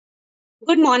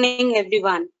Good morning,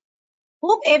 everyone.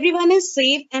 Hope everyone is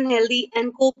safe and healthy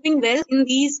and coping well in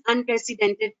these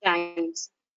unprecedented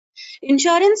times.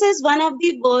 Insurance is one of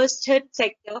the worst hit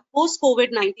sector post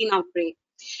COVID-19 outbreak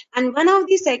and one of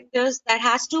the sectors that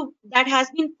has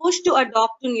been pushed to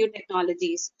adopt to new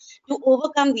technologies to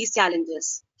overcome these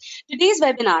challenges. Today's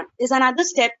webinar is another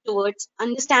step towards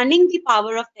understanding the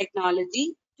power of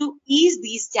technology to ease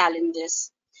these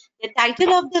challenges. The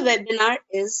title of the webinar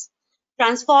is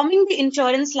Transforming the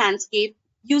Insurance Landscape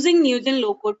Using Newgen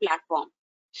Low-Code Platform.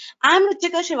 I am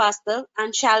Ruchika Srivastav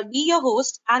and shall be your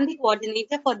host and the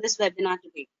coordinator for this webinar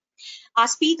today. Our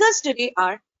speakers today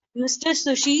are Mr.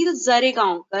 Sushil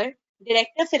Zaregaonkar,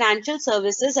 Director Financial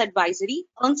Services Advisory,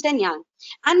 Ernst & Young,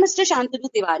 and Mr. Shantanu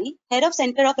Tewari, Head of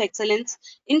Center of Excellence,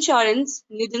 Insurance,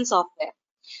 Newgen Software.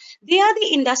 They are the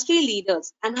industry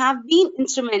leaders and have been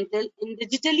instrumental in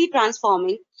digitally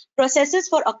transforming processes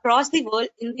for across the world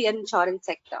in the insurance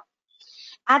sector.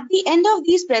 At the end of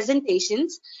these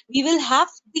presentations, we will have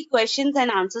the questions and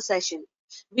answer session.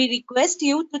 We request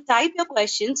you to type your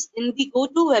questions in the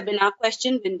GoToWebinar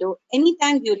question window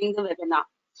anytime during the webinar,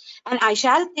 and I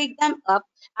shall take them up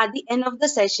at the end of the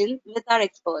session with our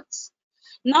experts.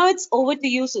 Now it's over to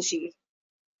you, Sushil.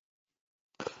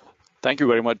 Thank you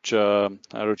very much,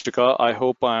 Ruchika. I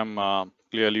hope I'm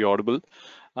clearly audible.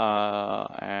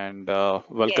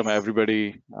 Welcome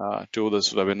everybody to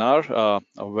this webinar.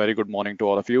 A very good morning to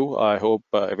all of you. I hope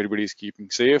everybody is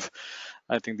keeping safe.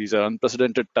 I think these are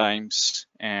unprecedented times,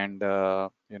 and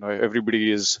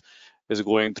everybody is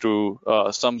going through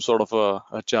some sort of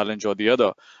a challenge or the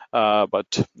other.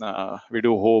 But we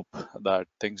do hope that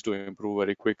things do improve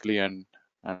very quickly and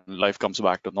life comes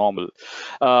back to normal.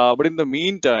 But in the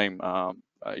meantime,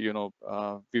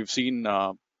 we've seen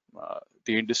the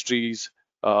industries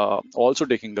also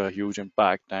taking a huge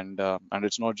impact, and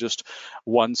it's not just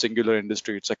one singular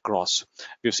industry; it's across.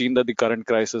 We've seen that the current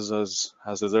crisis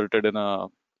has resulted in a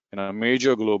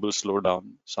major global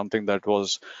slowdown, something that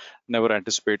was never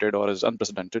anticipated or is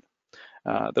unprecedented.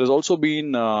 There has also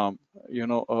been,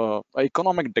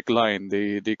 economic decline.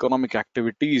 The economic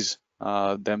activities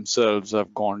themselves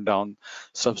have gone down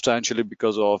substantially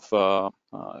because of the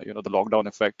lockdown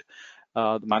effect.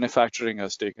 The manufacturing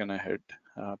has taken a hit.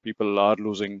 People are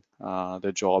losing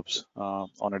their jobs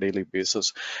on a daily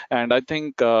basis, and I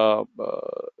think we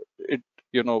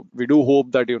do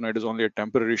hope that it is only a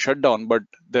temporary shutdown, but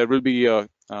there will be a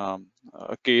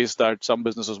case that some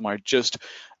businesses might just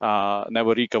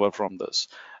never recover from this.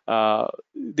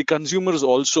 The consumers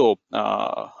also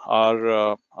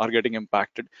are getting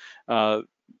impacted. The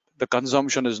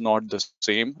consumption is not the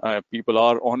same. People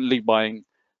are only buying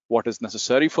what is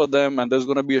necessary for them, and there's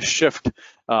going to be a shift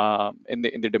in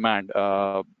the demand.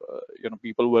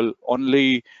 People will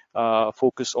only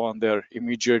focus on their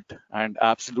immediate and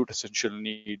absolute essential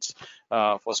needs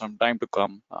for some time to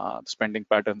come. Spending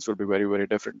patterns will be very, very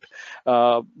different.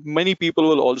 Many people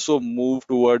will also move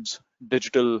towards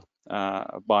digital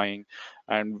buying,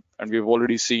 and we've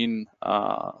already seen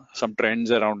some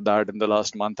trends around that in the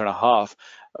last month and a half.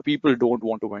 People don't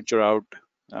want to venture out,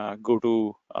 go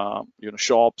to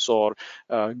shops, or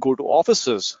go to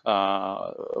offices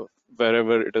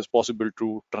wherever it is possible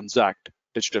to transact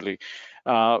digitally,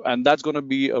 and that's going to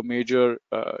be a major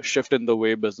shift in the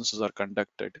way businesses are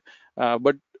conducted.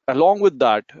 But along with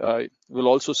that, we'll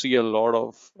also see a lot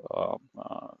of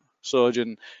surge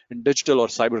in digital or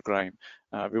cybercrime.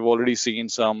 We've already seen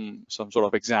some sort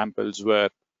of examples where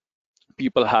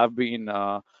people have been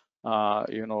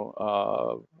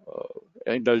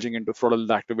indulging into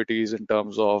fraudulent activities in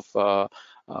terms of the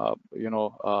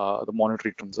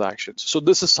monetary transactions. So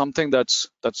this is something that's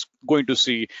going to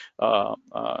see a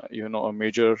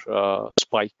major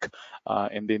spike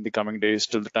in the coming days,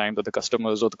 till the time that the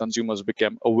customers or the consumers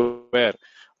become aware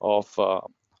of the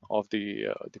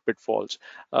pitfalls.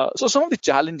 So some of the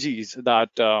challenges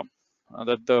that the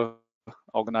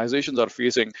organizations are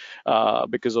facing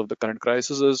because of the current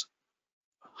crisis is: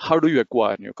 how do you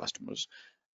acquire new customers?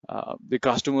 The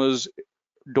customers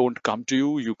don't come to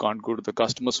you. You can't go to the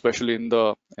customers, especially in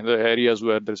the areas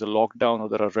where there's a lockdown or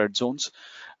there are red zones.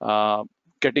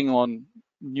 Getting on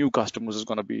new customers is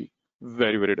going to be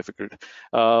very, very difficult.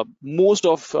 Most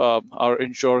of our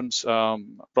insurance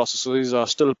processes are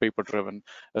still paper driven,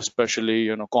 especially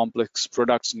complex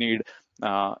products need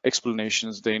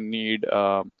explanations. They need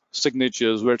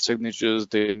signatures, wet signatures.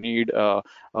 They need a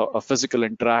physical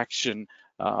interaction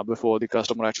before the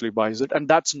customer actually buys it, and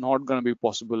that's not going to be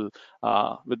possible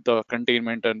with the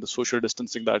containment and the social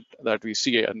distancing that we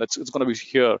see, and it's going to be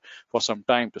here for some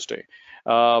time to stay.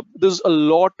 There's a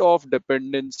lot of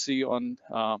dependency on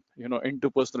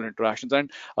interpersonal interactions,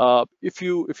 and if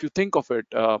you think of it,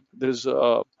 there's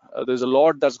a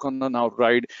lot that's going to now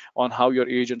ride on how your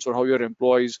agents or how your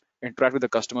employees interact with the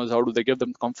customers. How do they give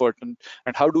them comfort, and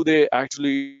how do they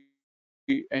actually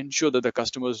ensure that the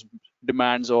customers'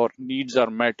 demands or needs are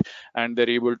met, and they're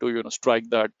able to strike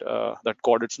that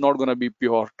chord. It's not going to be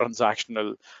pure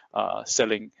transactional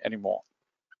selling anymore.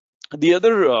 The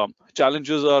other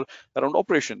challenges are around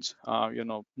operations.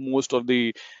 Most of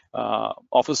the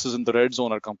offices in the red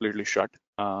zone are completely shut.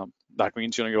 That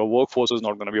means your workforce is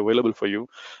not going to be available for you.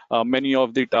 Many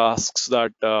of the tasks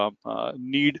that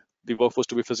need the workforce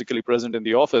to be physically present in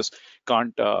the office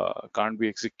can't be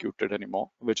executed anymore,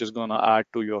 which is going to add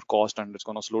to your cost, and it's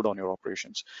going to slow down your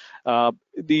operations.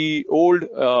 The old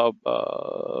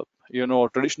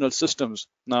traditional systems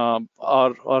are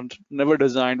never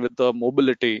designed with the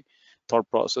mobility thought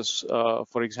process.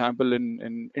 For example,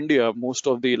 in India, most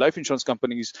of the life insurance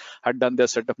companies had done their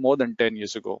setup more than 10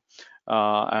 years ago.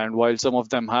 And while some of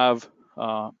them have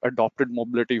adopted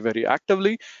mobility very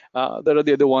actively, there are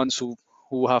the other ones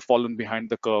who have fallen behind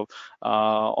the curve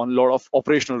on a lot of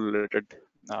operational related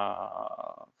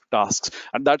tasks,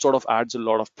 and that sort of adds a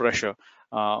lot of pressure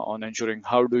on ensuring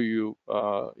how do you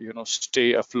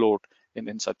stay afloat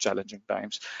in such challenging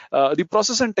times. The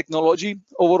process and technology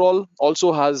overall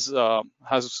also has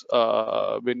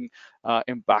been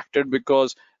impacted,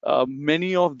 because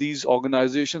many of these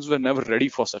organizations were never ready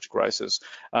for such crisis.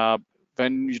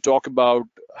 When you talk about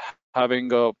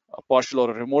having a partial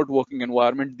or a remote working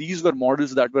environment, these were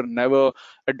models that were never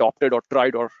adopted or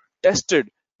tried or tested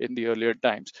in the earlier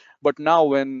times. But now,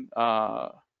 when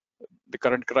the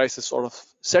current crisis sort of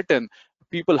set in,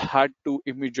 people had to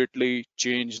immediately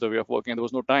change the way of working. There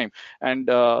was no time, and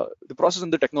the process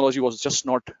and the technology was just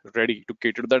not ready to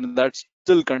cater to that, and that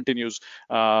still continues.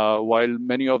 While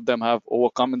many of them have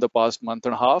overcome in the past month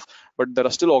and a half, but there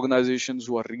are still organizations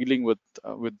who are reeling with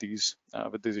these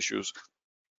issues.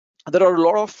 There are a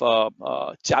lot of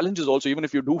challenges also. Even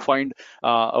if you do find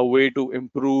a way to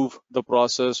improve the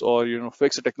process or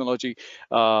fix a technology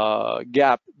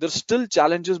gap, there's still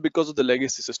challenges because of the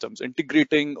legacy systems.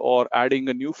 Integrating or adding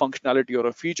a new functionality or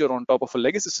a feature on top of a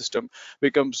legacy system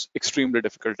becomes extremely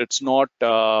difficult. It's not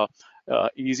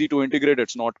easy to integrate.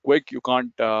 It's not quick. You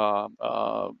can't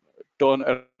turn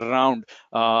around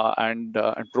and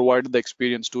provide the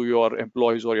experience to your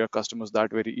employees or your customers that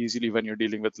very easily when you're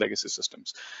dealing with legacy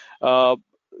systems.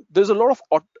 There's a lot of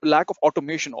lack of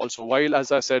automation also. While,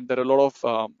 as I said, there are a lot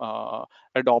of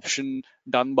adoption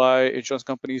done by insurance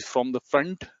companies from the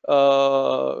front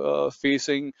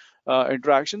facing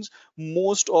interactions,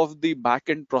 most of the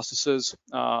back-end processes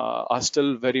are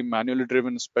still very manually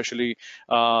driven, especially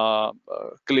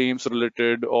claims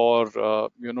related or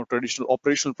traditional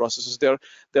operational processes.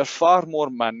 They're far more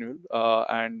manual,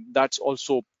 and that's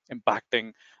also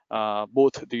impacting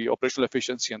both the operational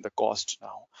efficiency and the cost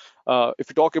now. If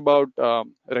you talk about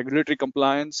regulatory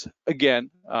compliance, again,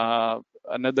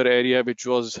 another area which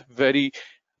was very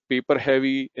paper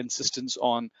heavy, insistence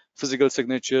on physical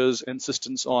signatures,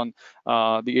 insistence on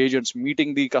the agents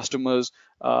meeting the customers,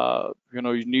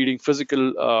 needing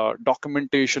physical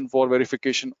documentation for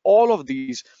verification. All of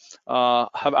these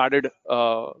have added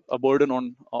a burden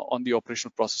on the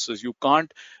operational processes. You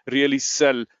can't really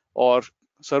sell or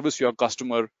service your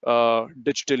customer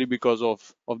digitally because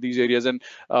of these areas and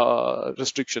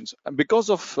restrictions. And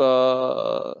because of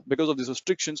these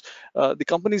restrictions, the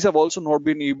companies have also not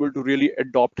been able to really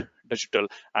adopt digital,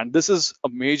 and this is a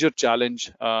major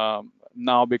challenge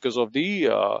now because of the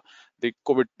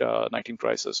COVID-19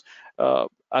 crisis.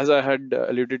 As I had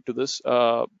alluded to this,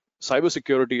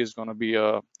 cybersecurity is going to be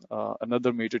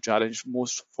another major challenge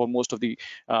for most of the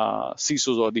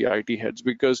CISOs or the IT heads,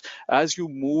 because as you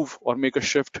move or make a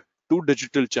shift to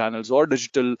digital channels or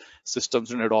digital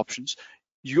systems and adoptions,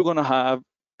 you're going to have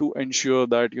to ensure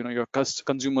that your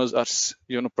consumers are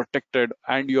protected,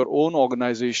 and your own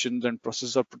organizations and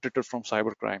processes are protected from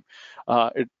cybercrime.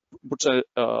 It puts a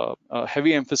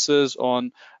heavy emphasis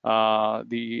on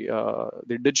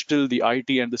the digital, the IT,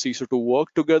 and the CISO to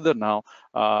work together now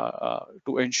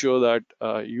to ensure that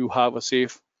you have a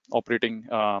safe operating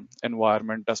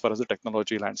environment as far as the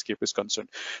technology landscape is concerned.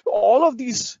 All of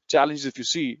these challenges, if you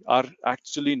see, are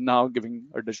actually now giving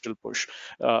a digital push.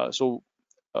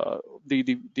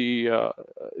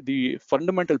 The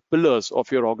fundamental pillars of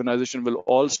your organization will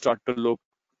all start to look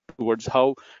towards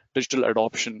how digital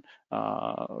adoption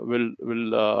will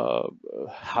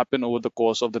happen over the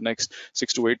course of the next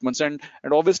 6 to 8 months. And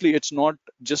obviously, it's not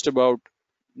just about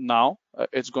now.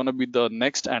 It's going to be the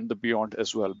next and the beyond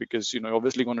as well, because you're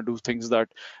obviously going to do things that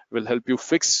will help you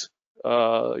fix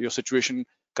your situation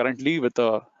currently with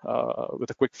a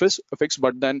quick fix,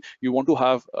 but then you want to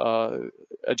have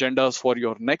agendas for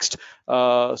your next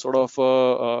sort of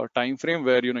time frame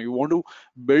where you want to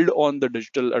build on the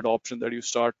digital adoption that you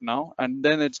start now, and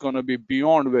then it's going to be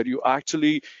beyond where you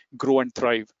actually grow and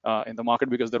thrive in the market,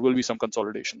 because there will be some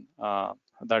consolidation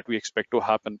that we expect to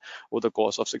happen over the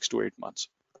course of 6 to 8 months.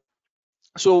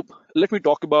 So let me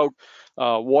talk about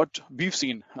what we've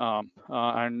seen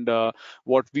and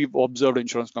what we've observed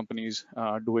insurance companies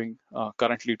doing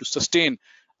currently to sustain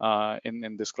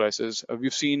in this crisis.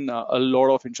 We've seen a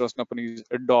lot of insurance companies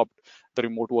adopt the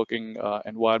remote working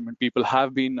environment. People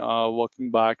have been working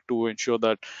back to ensure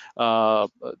that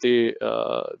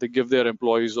they give their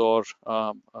employees or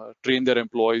train their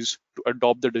employees to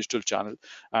adopt the digital channel,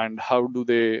 and how do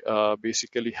they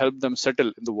basically help them settle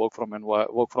in the work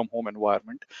from home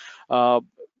environment.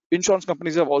 Insurance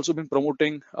companies have also been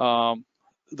promoting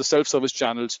the self-service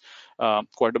channels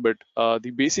quite a bit.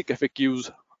 The basic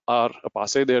FAQs are a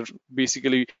passe. They're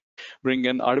basically bring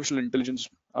in artificial intelligence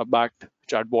backed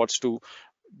chatbots to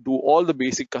do all the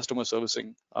basic customer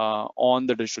servicing on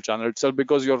the digital channel itself,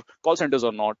 because your call centers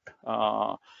are not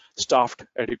staffed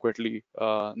adequately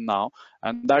now,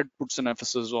 and that puts an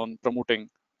emphasis on promoting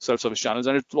self-service channels,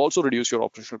 and it will also reduce your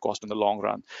operational cost in the long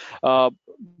run.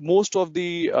 Most of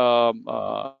the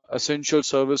essential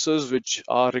services which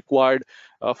are required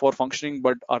for functioning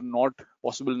but are not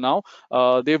possible now,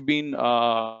 they've been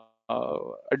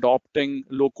adopting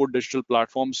low-code digital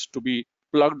platforms to be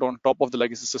plugged on top of the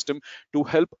legacy system to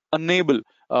help enable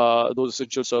those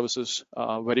essential services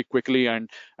very quickly and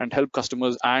help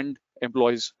customers and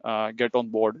employees get on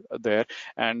board there.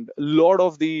 And a lot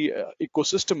of the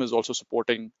ecosystem is also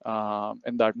supporting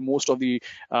in that. Most of the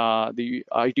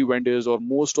IT vendors or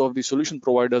most of the solution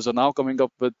providers are now coming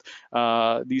up with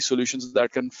these solutions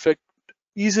that can fit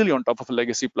easily on top of a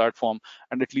legacy platform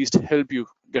and at least help you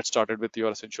get started with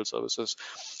your essential services.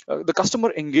 The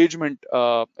customer engagement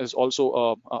is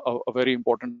also a very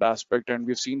important aspect, and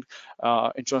we've seen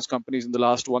insurance companies in the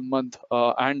last 1 month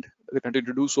and they continue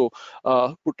to do so,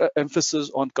 put an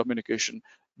emphasis on communication,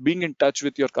 being in touch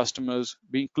with your customers,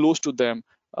 being close to them,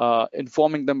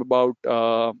 informing them about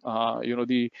the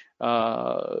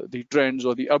trends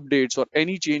or the updates or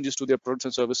any changes to their products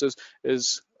and services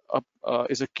is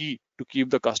a key to keep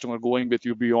the customer going with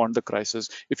you beyond the crisis.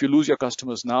 If you lose your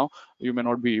customers now, you may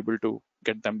not be able to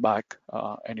get them back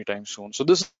anytime soon. So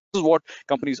this is what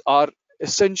companies are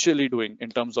essentially doing in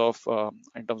terms of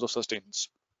sustenance.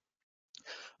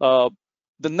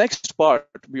 The next part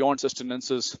beyond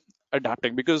sustenance is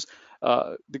adapting, because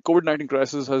the COVID-19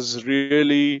 crisis has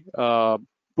really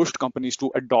pushed companies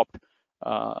to adopt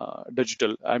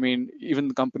digital. I mean,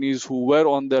 even companies who were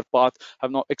on their path have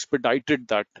now expedited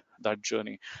that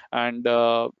journey, and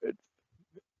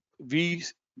we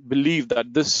believe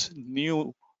that this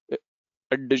new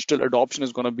digital adoption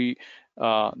is going to be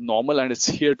normal, and it's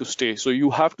here to stay. So you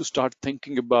have to start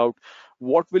thinking about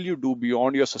what will you do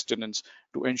beyond your sustenance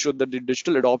to ensure that the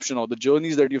digital adoption or the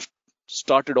journeys that you've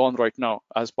started on right now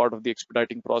as part of the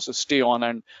expediting process stay on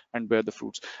and bear the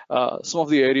fruits. Some of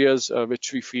the areas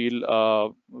which we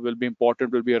feel will be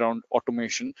important will be around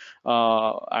automation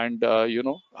and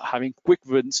having quick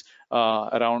wins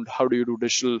around how do you do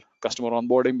digital customer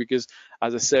onboarding, because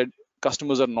as I said,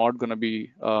 customers are not going to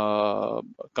be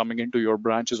coming into your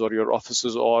branches or your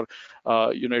offices, or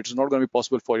it's not going to be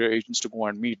possible for your agents to go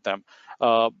and meet them.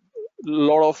 A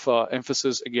lot of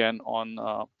emphasis again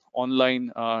on online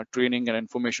training and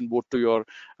information, both to your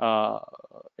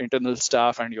internal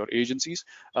staff and your agencies,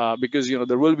 because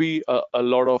there will be a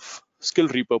lot of skill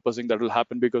repurposing that will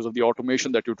happen because of the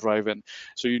automation that you drive in.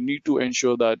 So you need to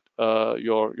ensure that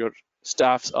your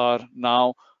staffs are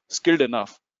now skilled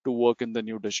enough to work in the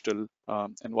new digital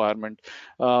environment.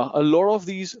 A lot of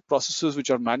these processes which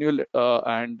are manual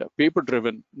and paper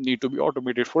driven need to be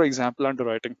automated. For example,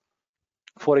 underwriting,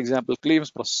 for example,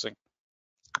 claims processing.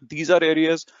 These are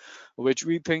areas which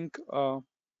we think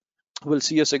will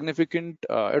see a significant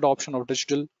adoption of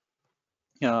digital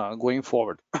going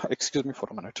forward. Excuse me for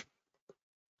a minute.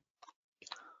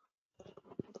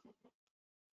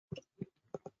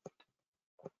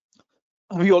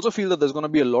 We also feel that there's going to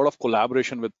be a lot of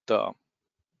collaboration with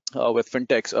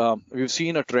fintechs. We've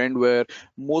seen a trend where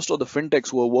most of the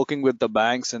fintechs who are working with the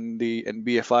banks and the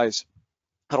NBFIs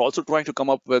are also trying to come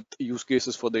up with use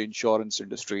cases for the insurance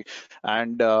industry,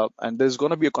 and there's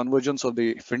going to be a convergence of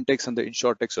the fintechs and the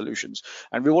insurtech solutions,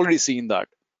 and we've already seen that,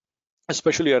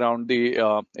 especially around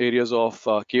the areas of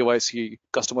KYC,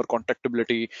 customer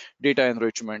contactability, data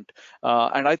enrichment.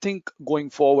 And I think going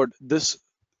forward, this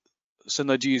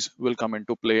synergies will come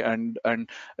into play, and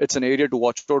it's an area to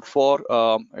watch out for.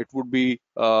 It would be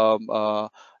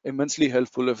immensely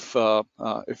helpful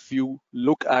if you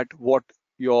look at what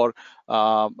your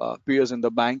peers in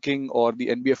the banking or the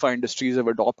NBFI industries have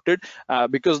adopted,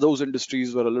 because those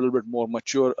industries were a little bit more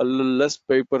mature, a little less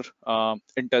paper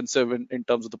intensive in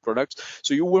terms of the products.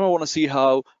 So you will want to see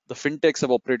how the fintechs have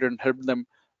operated and helped them,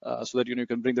 so that you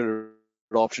can bring the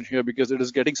adoption here, because it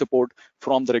is getting support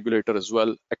from the regulator as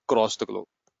well across the globe.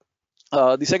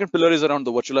 The second pillar is around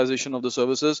the virtualization of the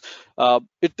services.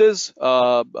 It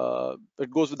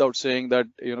goes without saying that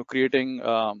creating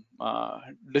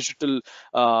digital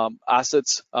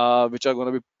assets which are going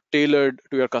to be tailored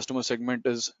to your customer segment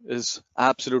is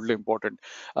absolutely important.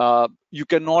 You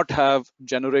cannot have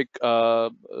generic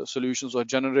solutions or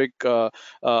generic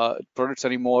products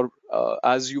anymore.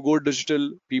 As you go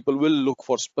digital, people will look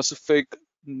for specific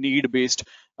need-based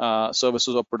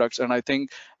services or products, and I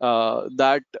think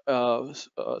that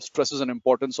stresses an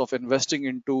importance of investing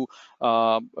into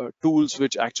tools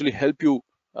which actually help you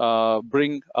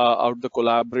bring out the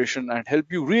collaboration and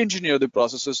help you re-engineer the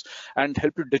processes and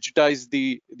help you digitize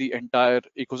the entire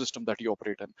ecosystem that you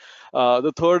operate in.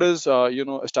 The third is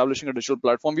establishing a digital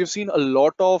platform. We've seen a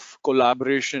lot of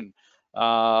collaboration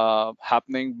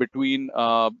happening between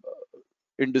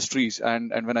industries,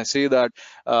 and when I say that,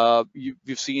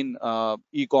 we've seen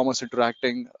e-commerce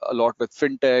interacting a lot with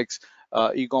fintechs,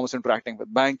 e-commerce interacting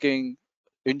with banking,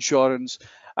 insurance,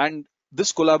 and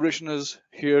this collaboration is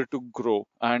here to grow,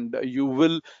 and you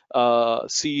will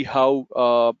see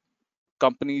how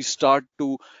companies start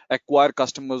to acquire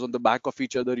customers on the back of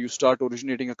each other. You start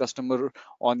originating a customer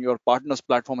on your partner's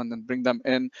platform and then bring them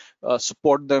in,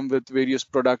 support them with various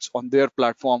products on their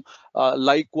platform.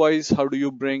 Likewise, how do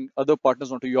you bring other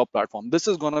partners onto your platform? This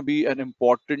is going to be an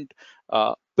important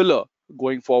pillar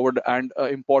going forward and an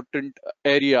important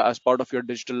area as part of your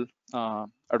digital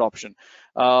adoption.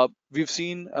 We've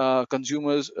seen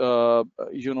consumers,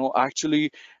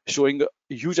 actually showing a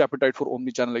huge appetite for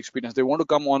omni-channel experience. They want to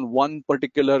come on one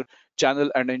particular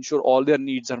channel and ensure all their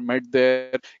needs are met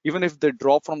there. Even if they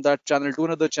drop from that channel to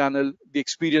another channel, the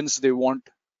experience they want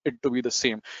it to be the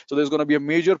same. So there's going to be a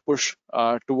major push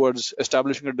towards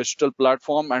establishing a digital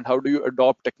platform, and how do you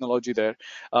adopt technology there.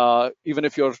 Even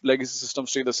if your legacy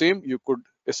systems stay the same, you could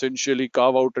essentially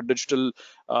carve out a digital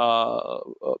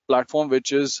platform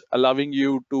which is allowing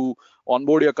you to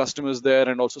onboard your customers there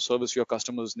and also service your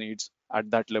customers' needs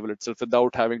at that level itself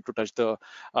without having to touch the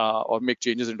or make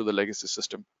changes into the legacy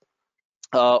system.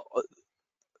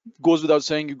 Goes without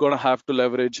saying, you're going to have to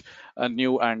leverage a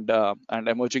new and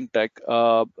emerging tech.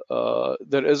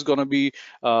 There is going to be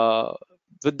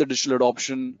with the digital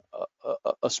adoption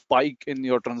a spike in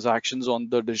your transactions on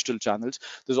the digital channels.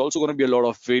 There's also going to be a lot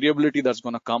of variability that's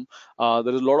going to come.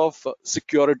 There is a lot of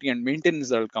security and maintenance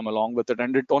that will come along with it,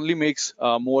 and it only makes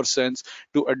more sense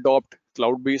to adopt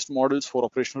cloud-based models for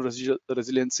operational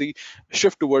resiliency,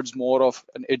 shift towards more of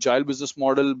an agile business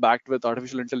model backed with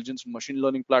artificial intelligence and machine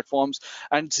learning platforms,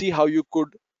 and see how you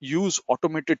could use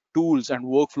automated tools and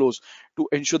workflows to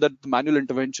ensure that the manual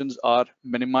interventions are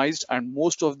minimized and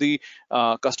most of the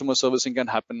customer servicing can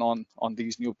happen on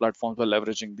these new platforms by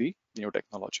leveraging the new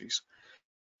technologies.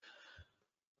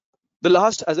 The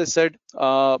last, as I said,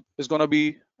 is going to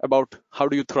be about how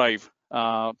do you thrive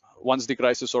once the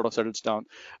crisis sort of settles down.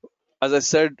 As I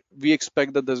said, we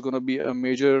expect that there's going to be a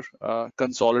major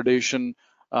consolidation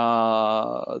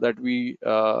that we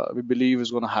believe is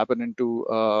going to happen into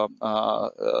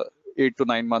 8 to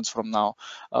 9 months from now,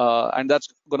 and that's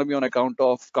going to be on account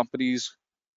of companies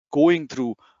going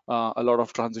through a lot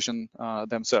of transition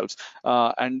themselves,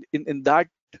 and in that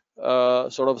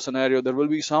sort of scenario, there will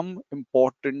be some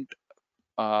important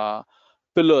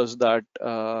pillars that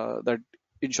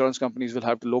insurance companies will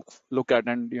have to look at.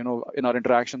 And in our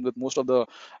interaction with most of the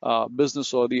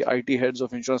business or the IT heads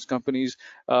of insurance companies,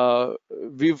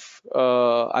 we've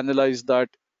analyzed that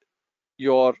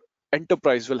your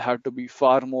enterprise will have to be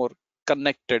far more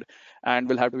connected and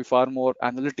will have to be far more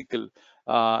analytical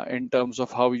in terms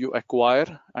of how you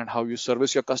acquire and how you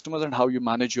service your customers and how you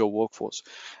manage your workforce.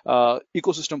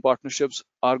 Ecosystem partnerships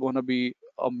are going to be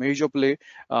a major play,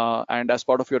 and as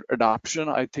part of your adoption,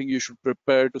 I think you should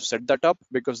prepare to set that up,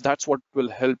 because that's what will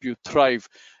help you thrive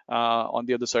on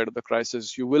the other side of the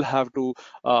crisis. You will have to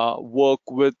work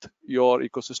with your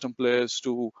ecosystem players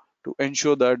to to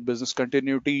ensure that business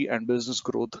continuity and business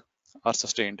growth are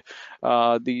sustained.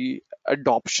 The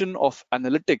adoption of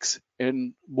analytics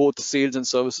in both sales and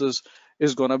services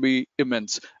is going to be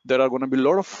immense. There are going to be a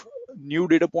lot of new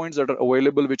data points that are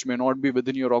available which may not be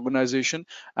within your organization,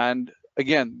 and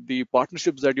again, the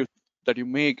partnerships that you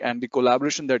make and the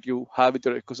collaboration that you have with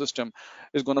your ecosystem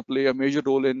is going to play a major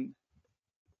role in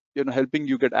helping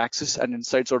you get access and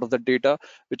insights out of the data,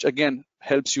 which again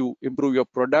helps you improve your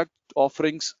product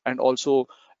offerings and also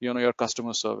your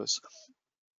customer service.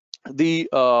 The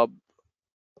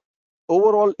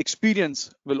overall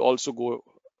experience will also go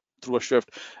through a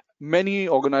shift. Many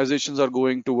organizations are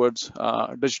going towards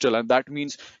digital, and that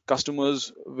means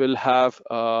customers will have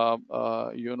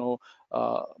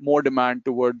more demand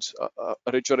towards a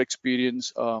richer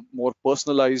experience, more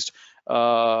personalized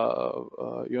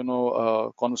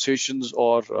conversations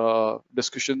or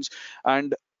discussions,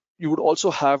 and you would also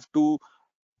have to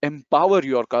empower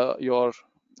your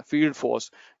field force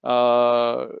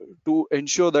to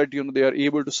ensure that they are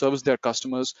able to service their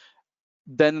customers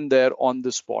then and there on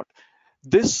the spot.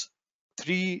 This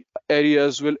three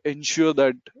areas will ensure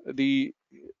that the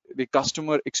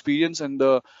customer experience and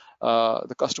the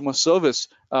customer service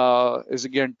is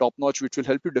again top notch, which will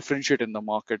help you differentiate in the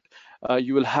market.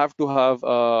 You will have to have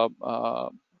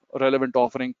relevant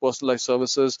offering, personalized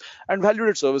services, and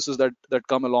valued services that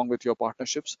come along with your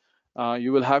partnerships.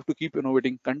 You will have to keep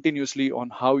innovating continuously on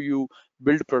how you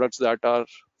build products that are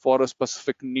for a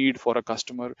specific need for a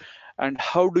customer, and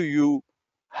how do you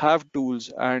have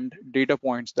tools and data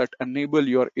points that enable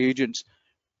your agents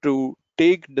to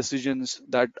take decisions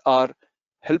that are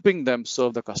helping them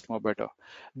serve the customer better.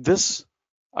 This,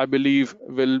 I believe,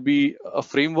 will be a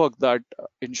framework that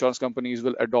insurance companies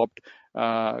will adopt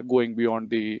going beyond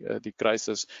the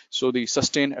crisis. So the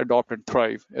sustain, adopt, and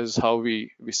thrive is how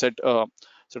we set a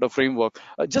framework.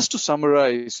 Just to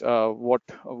summarize what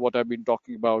I've been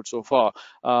talking about so far,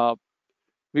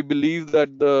 we believe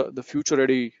that the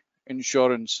future-ready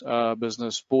insurance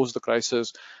business post the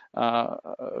crisis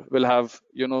will have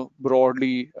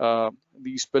broadly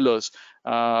these pillars,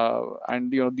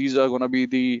 and these are going to be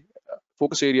the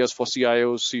focus areas for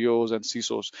CIOs, CEOs, and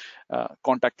CISOs.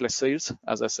 Contactless sales,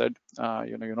 as I said,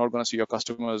 you're not going to see your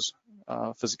customers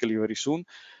physically very soon.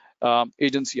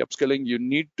 Agency upskilling, you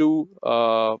need to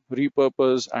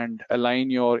repurpose and align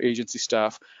your agency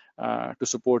staff to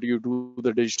support you do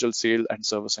the digital sale and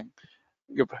servicing.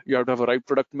 You have to have a right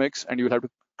product mix, and you will have to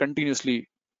continuously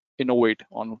innovate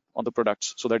on the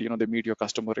products so that they meet your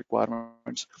customer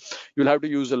requirements. You'll have to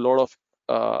use a lot of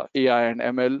AI and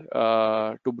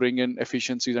ML to bring in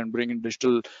efficiencies and bring in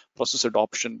digital process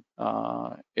adoption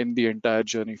in the entire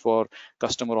journey for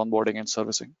customer onboarding and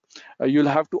servicing. You'll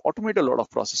have to automate a lot of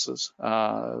processes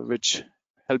which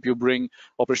help you bring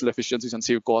operational efficiencies and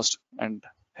save cost and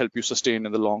help you sustain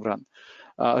in the long run.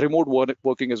 Remote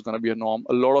working is going to be a norm.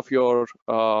 A lot of your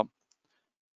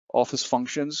office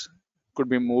functions could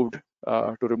be moved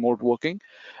to remote working.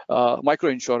 Micro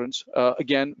insurance,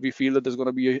 again, we feel that there's going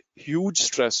to be a huge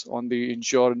stress on the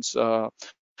insurance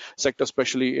sector,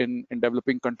 especially in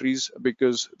developing countries,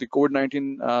 because the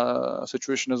COVID-19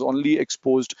 situation has only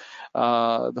exposed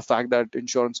the fact that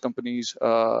insurance companies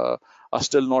are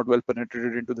still not well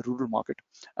penetrated into the rural market,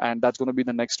 and that's going to be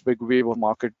the next big wave of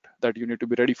market that you need to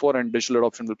be ready for, and digital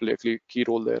adoption will play a key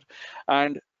role there.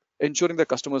 And ensuring that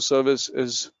customer service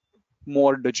is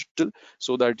more digital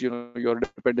so that your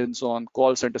dependence on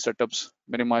call center setups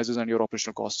minimizes and your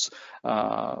operational costs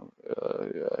come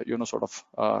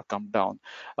down.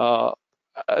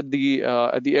 At the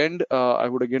end, I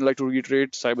would again like to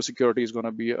reiterate, cybersecurity is going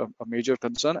to be a major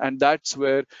concern, and that's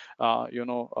where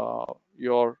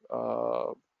your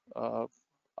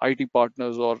IT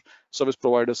partners or service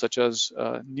providers such as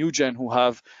Newgen, who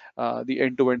have the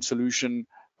end-to-end solution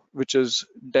which is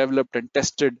developed and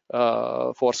tested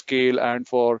for scale and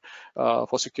for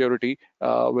security,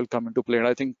 will come into play. And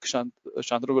I think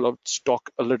Shantanu will talk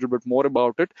a little bit more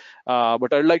about it.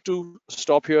 But I'd like to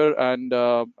stop here and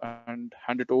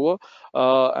hand it over.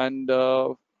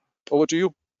 Over to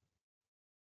you.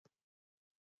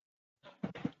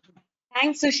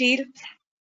 Thanks, Sushil.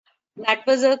 That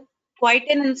was quite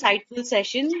an insightful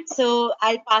session. So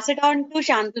I'll pass it on to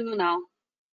Shantanu now.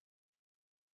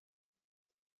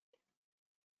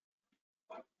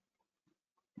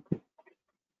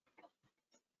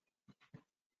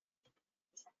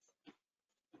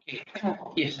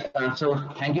 Yes, so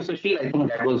thank you, Sushil. I think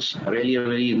that was really a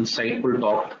very insightful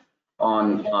talk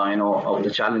on of the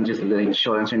challenges that the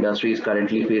insurance industry is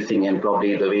currently facing and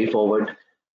probably the way forward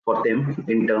for them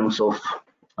in terms of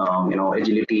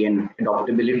agility and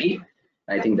adaptability.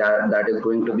 I think that is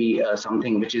going to be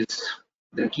something which is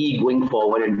the key going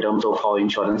forward in terms of how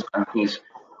insurance companies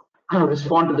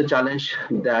respond to the challenge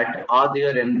that are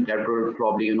there, and that will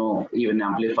probably even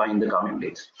amplify in the coming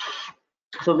days.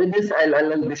 So with this,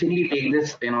 I'll basically take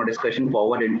this discussion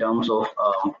forward in terms of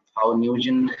how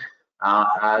Newgen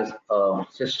as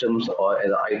systems or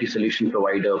as an IT solution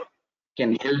provider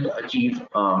can help achieve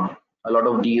a lot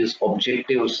of these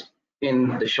objectives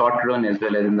in the short run as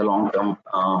well as in the long term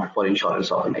for insurance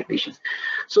organizations.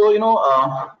 So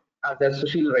as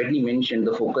Sushil rightly mentioned,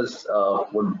 the focus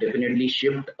would definitely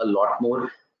shift a lot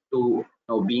more to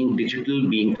being digital,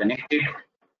 being connected,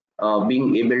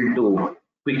 being able to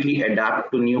quickly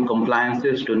adapt to new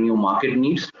compliances, to new market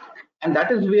needs. And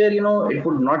that is where it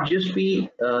would not just be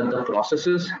the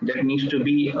processes that needs to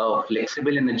be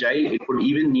flexible and agile. It would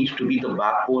even need to be the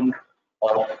backbone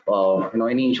of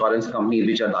any insurance company,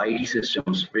 which are the IT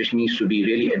systems, which needs to be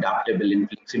really adaptable and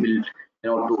flexible,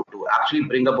 to actually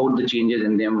bring about the changes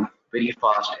in them very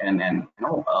fast, and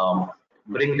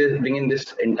bring in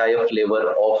this entire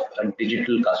flavor of a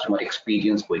digital customer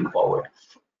experience going forward.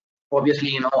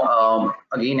 Obviously,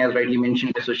 again, as rightly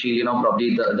mentioned by Sushil,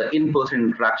 probably the in-person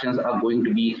interactions are going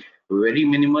to be very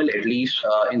minimal, at least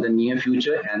in the near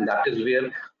future. And that is where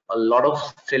a lot of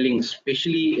selling,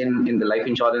 especially in the life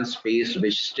insurance space,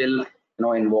 which still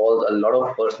involves a lot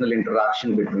of personal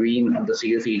interaction between the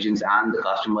sales agents and the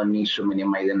customer, needs to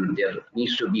minimize, and there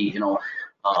needs to be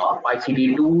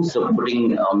ICT tools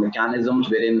supporting mechanisms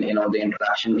wherein the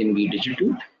interaction can be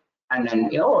digital, and then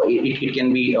it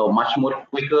can be much more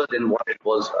quicker than what it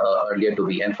was earlier to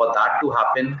be. And for that to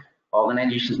happen,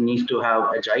 organizations need to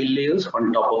have agile layers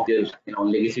on top of their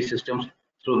legacy systems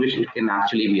through which it can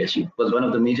actually be achieved. Because one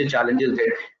of the major challenges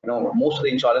that most of the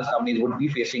insurance companies would be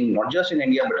facing, not just in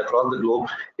India but across the globe,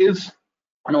 is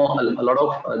a lot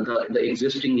of the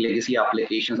existing legacy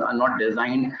applications are not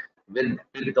designed with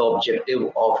the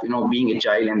objective of being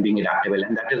agile and being adaptable.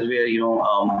 And that is where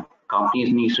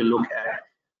companies need to look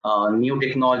at new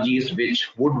technologies which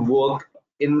would work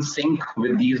in sync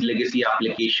with these legacy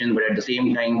applications, but at the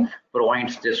same time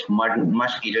provides this much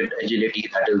needed agility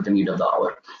that is the need of the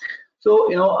hour. So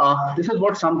this is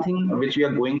what something which we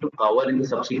are going to cover in the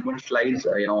subsequent slides.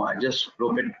 I just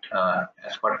wrote it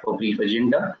as part of a brief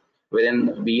agenda,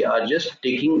 wherein we are just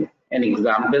taking an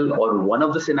example or one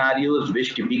of the scenarios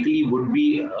which typically would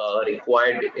be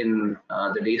required in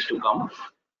the days to come.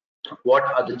 What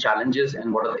are the challenges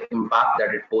and what are the impact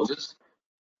that it poses?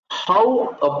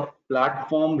 How a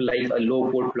platform like a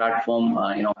low-code platform,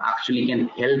 actually can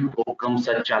help overcome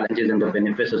such challenges and the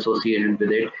benefits associated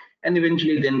with it, and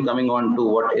eventually then coming on to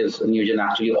what is Newgen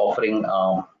actually offering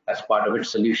as part of its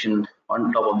solution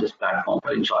on top of this platform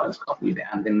for insurance companies.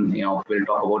 And then we'll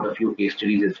talk about a few case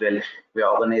studies as well, where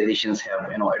organizations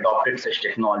have adopted such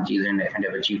technologies and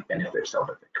have achieved benefits out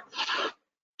of it.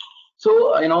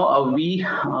 So, we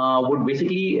would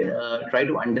basically try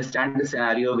to understand the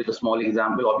scenario with a small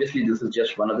example. Obviously, this is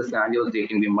just one of the scenarios. There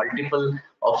can be multiple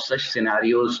of such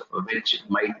scenarios which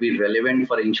might be relevant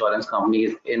for insurance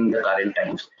companies in the current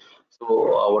times. So,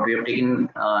 what we have taken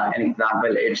an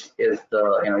example is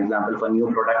the example for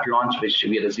new product launch, which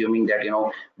we are assuming that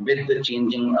with the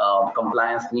changing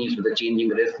compliance needs, with the changing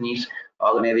risk needs,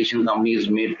 organization companies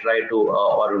may try to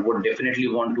or would definitely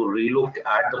want to relook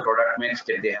at the product mix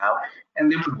that they have,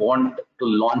 and they would want to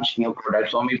launch new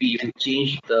products or maybe even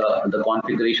change the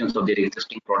configurations of their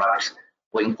existing products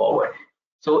going forward.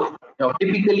 So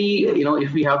typically,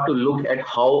 if we have to look at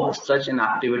how such an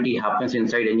activity happens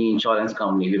inside any insurance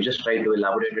company, we've just tried to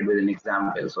elaborate it with an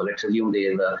example. So let's assume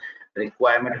there is a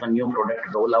requirement for new product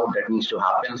rollout that needs to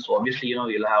happen. So obviously,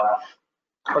 you'll have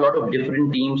a lot of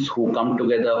different teams who come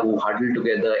together, who huddle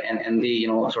together, and they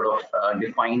sort of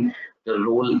define the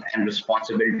role and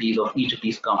responsibilities of each of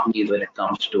these companies when it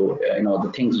comes to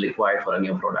the things required for a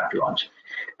new product launch.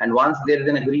 And once there is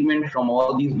an agreement from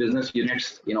all these business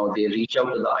units, they reach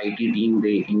out to the IT team,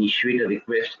 they initiate a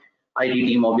request. IT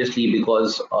team, obviously,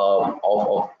 because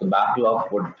of the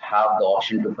backlog, would have the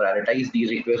option to prioritize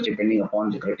these requests depending upon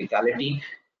the criticality,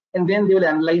 and then they will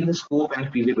analyze the scope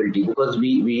and feasibility, because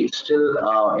we still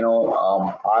are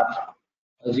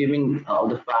assuming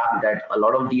the fact that a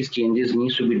lot of these changes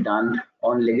needs to be done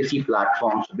on legacy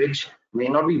platforms, which may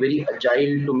not be very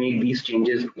agile to make these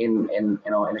changes in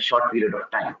a short period of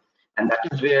time. And that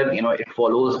is where it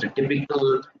follows the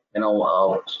typical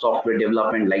software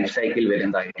development life cycle,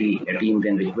 wherein the IT team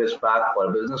can request back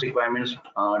for business requirements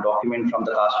document from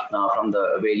from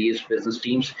the various business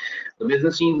teams. The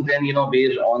business teams then,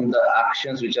 based on the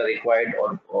actions which are required,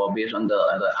 or based on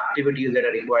the activities that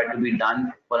are required to be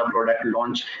done for a product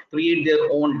launch, create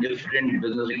their own different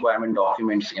business requirement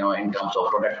documents, in terms of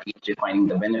product teams defining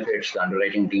the benefits, the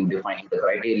underwriting team defining the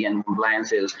criteria and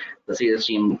compliances, the sales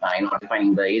team,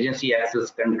 defining the agency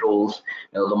access controls,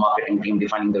 the marketing team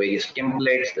defining the various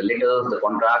templates, the letters, the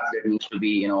contracts that needs to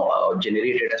be,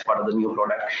 generated as part of the new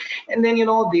product. And then,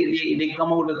 they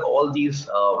come out with all these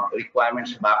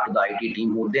requirements back to the IT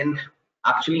team, who then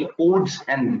actually codes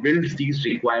and builds these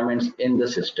requirements in the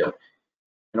system.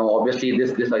 Obviously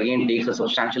this again takes a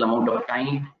substantial amount of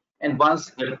time, and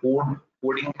once the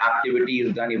coding activity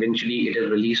is done, eventually it is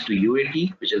released to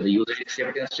UAT, which is the user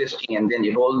acceptance testing, and then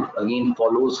it all again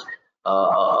follows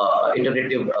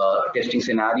iterative testing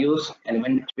scenarios, and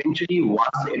when eventually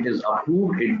once it is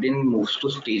approved, it then moves to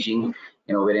staging,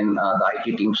 wherein the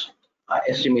IT teams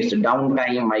estimates the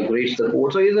downtime, migrates the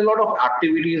code. So there's a lot of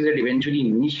activities that eventually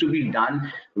needs to be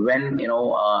done when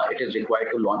it is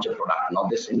required to launch a product. Now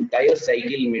this entire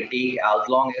cycle may take as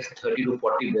long as 30 to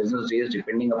 40 business days,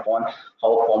 depending upon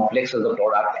how complex is the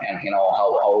product, and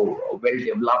how well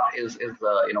developed is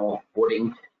the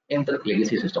coding in the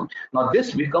legacy system. Now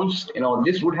this becomes,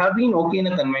 this would have been okay in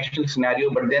a conventional scenario,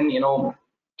 but then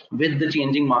with the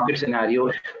changing market scenario,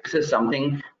 this is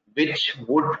something which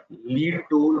would lead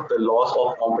to the loss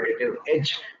of competitive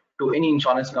edge to any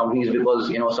insurance companies,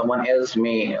 because someone else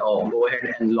may go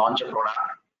ahead and launch a product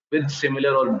with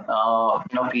similar or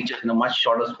features in a much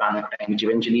shorter span of time, which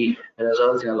eventually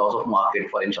results in a loss of market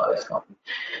for insurance companies.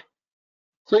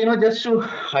 So just to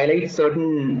highlight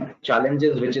certain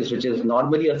challenges which is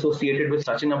normally associated with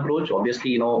such an approach.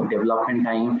 Obviously, development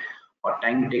time or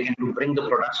time taken to bring the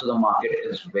products to the market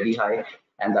is very high,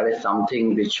 and that is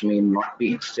something which may not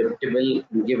be acceptable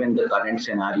given the current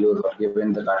scenarios or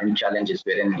given the current challenges,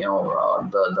 wherein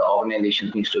the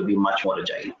organization needs to be much more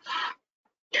agile.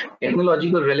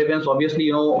 Technological relevance, obviously,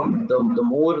 the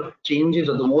more changes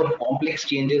or the more complex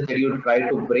changes that you try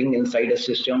to bring inside a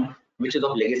system which is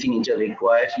of legacy nature,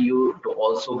 requires you to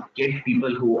also get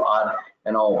people who are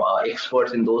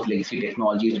experts in those legacy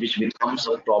technologies, which becomes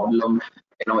a problem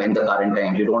in the current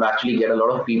times. You don't actually get a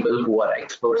lot of people who are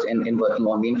experts in working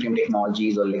on mainframe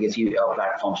technologies or legacy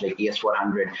platforms like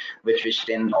AS400, which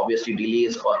then obviously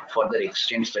delays or further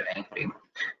extends the time frame.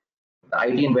 The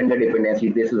IT and vendor dependency,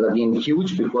 this is again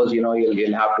huge, because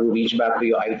you'll have to reach back to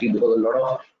your IT, because a lot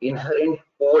of inherent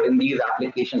code in these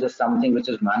applications is something which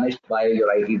is managed by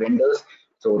your IT vendors.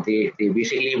 So they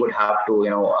basically would have to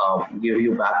give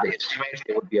you back the estimates.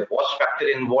 There would be a cost factor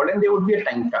involved, and there would be a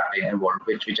time factor involved,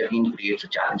 which again creates a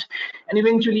challenge. And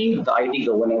eventually the IT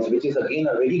governance, which is again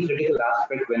a very critical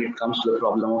aspect when it comes to the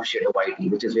problem of shadow IT,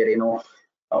 which is where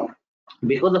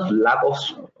because of lack of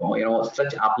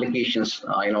such applications,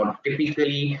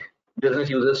 typically business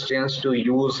users tends to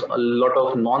use a lot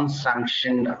of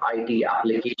non-sanctioned IT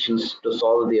applications to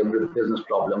solve their business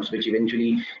problems, which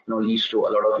eventually leads to a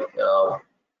lot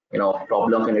of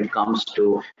problems when it comes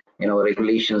to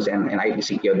regulations and IT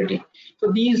security.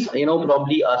 So these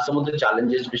probably are some of the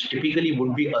challenges which typically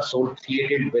would be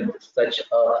associated with such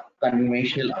a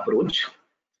conventional approach.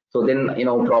 So then,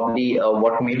 probably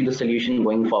what may be the solution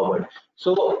going forward.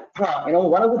 So,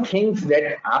 one of the things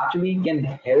that actually can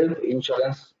help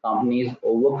insurance companies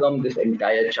overcome this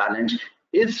entire challenge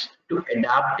is to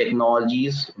adapt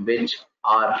technologies which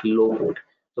are low code.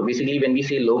 So basically, when we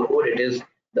say low code, it is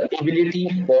the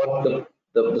ability for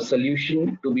the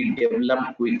solution to be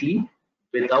developed quickly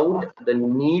without the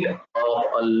need of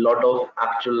a lot of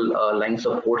actual lines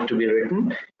of code to be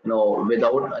written,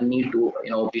 without a need to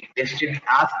be tested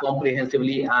as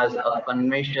comprehensively as a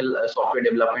conventional software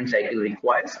development cycle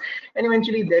requires. And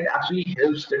eventually that actually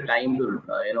helps the time to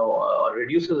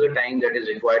reduces the time that is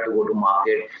required to go to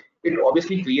market. It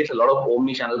obviously creates a lot of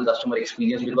omni-channel customer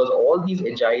experience, because all these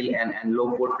agile and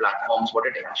low-code platforms, what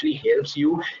it actually helps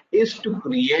you is to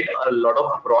create a lot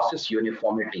of process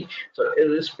uniformity. So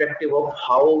irrespective of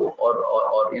how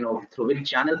or through which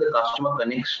channel the customer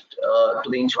connects to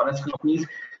the insurance companies,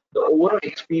 the overall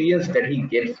experience that he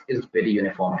gets is very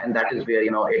uniform, and that is where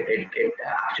it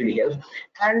actually helps.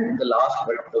 And the last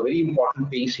but the very important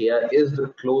piece here is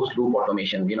the closed loop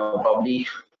automation. Probably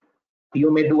you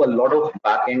may do a lot of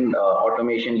backend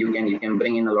automation. You can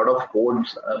bring in a lot of code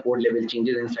level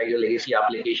changes inside your legacy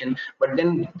application, but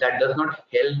then that does not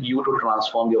help you to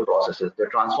transform your processes. The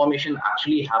transformation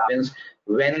actually happens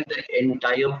when the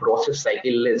entire process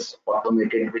cycle is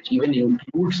automated, which even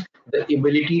includes the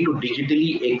ability to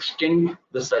digitally extend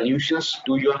the solutions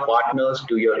to your partners,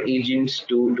 to your agents,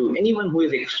 to anyone who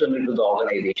is external to the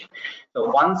organization. So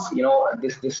once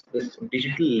this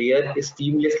digital layer is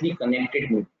seamlessly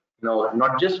connected,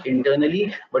 not just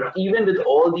internally, but even with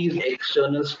all these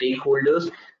external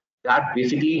stakeholders, that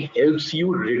basically helps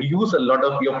you reduce a lot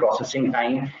of your processing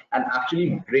time and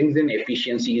actually brings in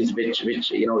efficiencies, which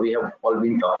we have all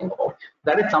been talking about.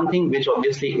 That is something which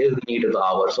obviously is the need of the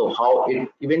hour. So how it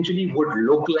eventually would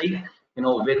look like,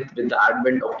 with the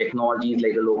advent of technologies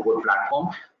like a low code platform,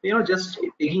 just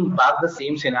taking back the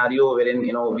same scenario wherein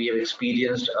we have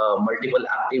experienced multiple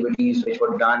activities which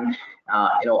were done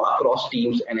across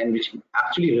teams, and then which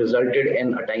actually resulted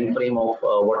in a time frame of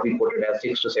what we put it as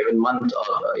 6 to 7 months,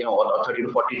 or 30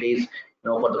 to 40 days,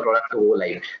 for the product to go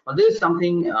live. Now, this is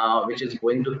something which is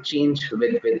going to change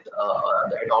with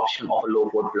the adoption of a low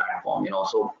code platform.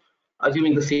 So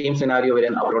assuming the same scenario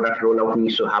wherein a product rollout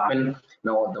needs to happen,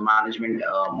 the management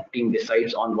team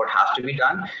decides on what has to be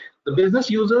done. The business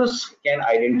users can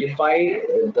identify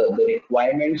the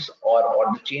requirements or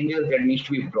the changes that needs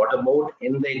to be brought about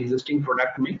in the existing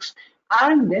product mix,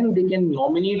 and then they can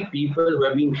nominate people who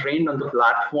have been trained on the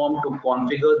platform to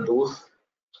configure those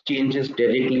changes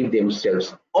directly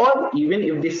themselves. Or even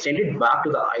if they send it back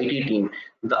to the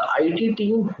IT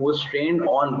team who is trained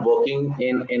on working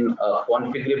in a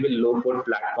configurable low code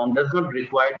platform does not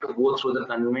require to go through the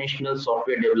conventional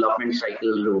software development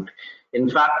cycle route. In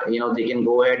fact, they can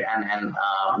go ahead and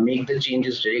make the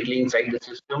changes directly inside the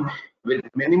system with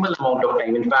minimal amount of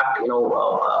time. In fact, a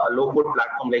low code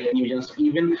platform like Newgen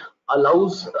even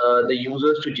allows the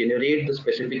users to generate the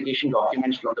specification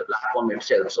documents from the platform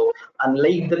itself. So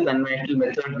unlike the conventional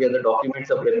method where the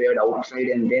documents are prepared outside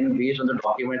and then based on the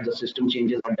documents the system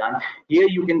changes are done, here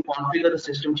you can configure the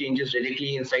system changes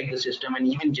directly inside the system and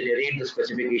even generate the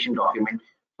specification document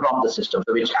from the system,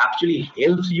 so which actually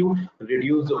helps you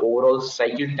reduce the overall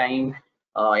cycle time,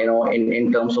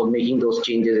 in terms of making those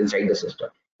changes inside the system.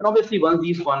 And obviously, once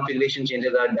these configuration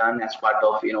changes are done as part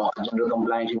of general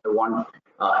compliance, you want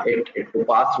it to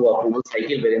pass through approval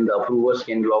cycle, wherein the approvers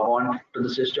can log on to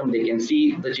the system, they can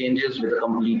see the changes with a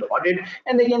complete audit,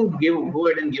 and they can go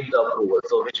ahead and give the approval.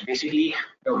 So which basically,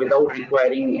 without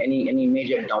requiring any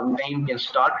major downtime, can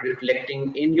start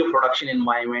reflecting in your production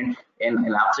environment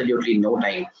in absolutely no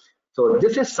time. So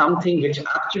this is something which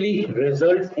actually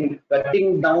results in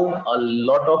cutting down a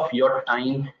lot of your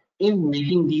time in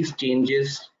making these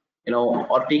changes,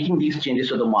 or taking these changes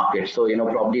to the market. So,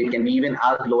 probably it can be even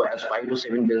as low as 5 to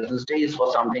 7 business days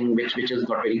for something which is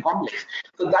not very complex.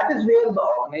 So that is where the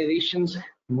organizations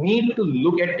need to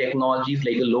look at technologies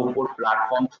like a low code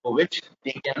platform for which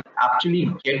they can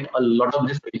actually get a lot of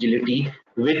this agility,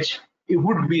 which it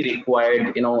would be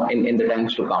required, in the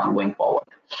times to come going forward.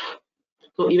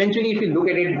 So eventually, if you look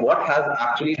at it, what has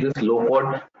actually this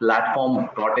low-code platform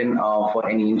brought in for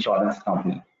any insurance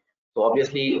company? So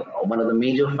obviously, one of the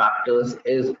major factors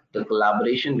is the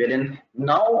collaboration, wherein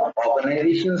now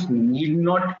organizations need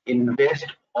not invest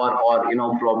or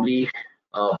probably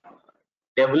uh,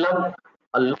 develop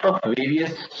a lot of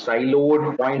various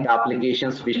siloed point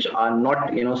applications which are not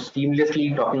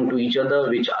seamlessly talking to each other,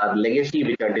 which are legacy,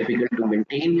 which are difficult to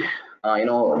maintain,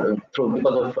 through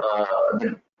because of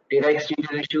the data exchange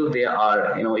issues. There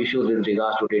are issues with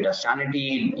regards to data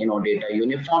sanity, data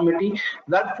uniformity.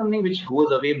 That's something which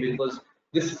goes away because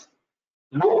this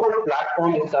low-code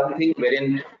platform is something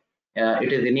wherein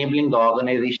it is enabling the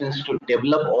organizations to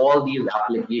develop all these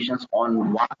applications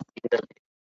on one single,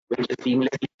 which is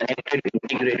seamlessly connected,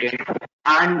 integrated,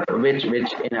 and which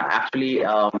actually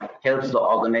helps the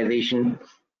organization,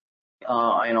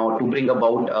 to bring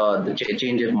about the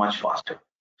changes much faster.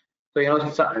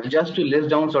 So, just to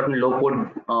list down certain low-code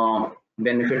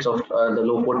benefits of the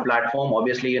low-code platform,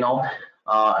 obviously, as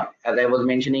I was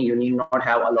mentioning, you need not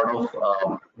have a lot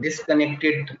of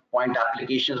disconnected point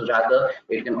applications. Rather,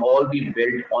 it can all be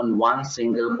built on one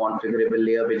single configurable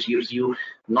layer, which gives you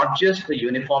not just the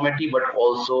uniformity, but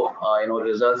also,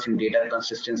 results in data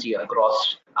consistency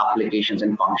across applications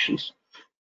and functions.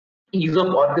 Ease of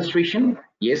orchestration,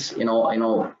 yes,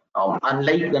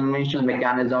 unlike conventional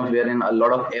mechanisms wherein a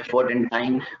lot of effort and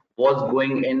time was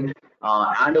going in,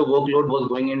 and a workload was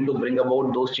going in to bring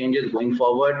about those changes going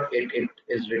forward, it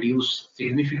is reduced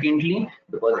significantly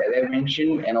because, as I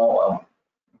mentioned,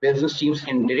 business teams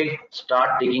can direct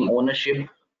start taking ownership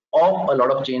of a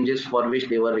lot of changes for which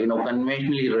they were,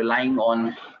 conventionally relying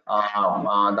on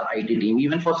the IT team.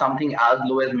 Even for something as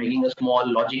low as making a small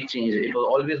logic change, it was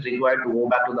always required to go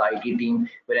back to the IT team,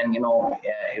 wherein,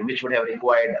 which would have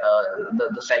required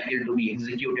the cycle to be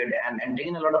executed and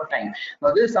taken a lot of time.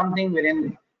 Now, this is something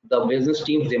wherein the business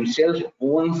teams themselves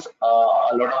owns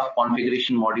a lot of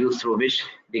configuration modules through which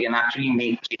they can actually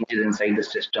make changes inside the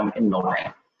system in no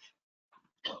time.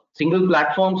 Single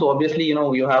platform, so obviously,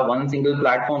 you have one single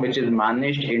platform which is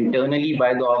managed internally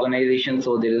by the organization,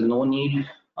 so there is no need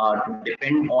to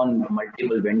depend on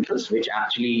multiple vendors, which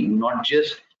actually not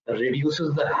just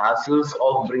reduces the hassles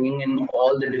of bringing in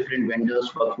all the different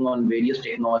vendors working on various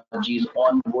technologies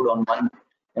on board on one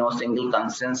single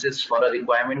consensus for a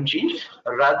requirement change.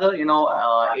 Rather,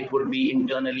 it would be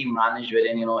internally managed,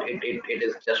 wherein it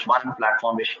is just one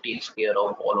platform which takes care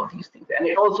of all of these things, and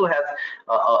it also has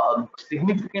a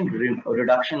significant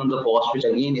reduction in the cost, which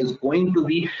again is going to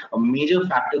be a major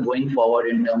factor going forward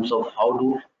in terms of how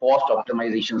do cost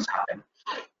optimizations happen.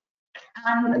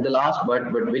 And the last but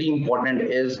very important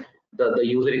is the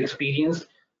user experience,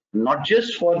 not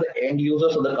just for the end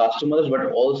users or the customers, but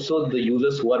also the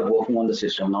users who are working on the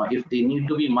system. Now, if they need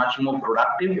to be much more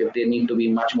productive, if they need to be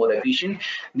much more efficient,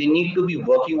 they need to be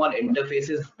working on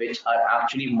interfaces which are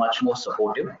actually much more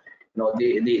supportive.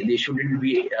 They shouldn't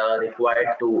be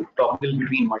required to toggle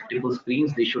between multiple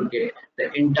screens. They should get the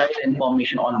entire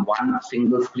information on one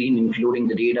single screen, including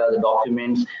the data, the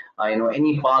documents,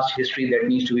 any past history that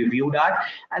needs to be viewed at,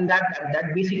 and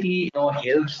that basically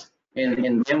helps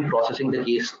in them processing the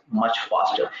case much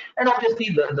faster. And obviously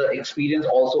the experience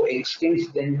also extends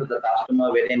then to the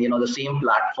customer, wherein the same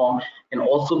platform can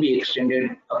also be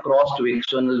extended across to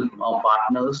external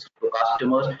partners, to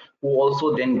customers, who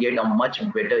also then get a much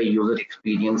better user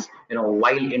experience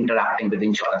while interacting with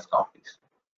insurance companies.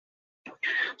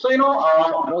 So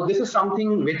this is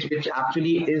something which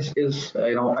actually is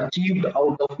achieved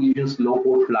out of Newgen's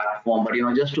low-code platform. But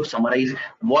just to summarize,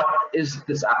 what is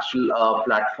this actual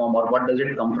platform, or what does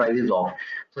it comprises of?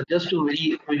 So just to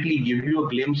very quickly give you a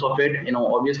glimpse of it,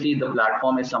 obviously the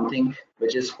platform is something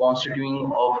which is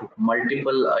constituting of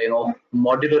multiple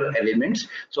modular elements.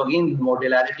 So again,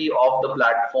 modularity of the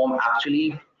platform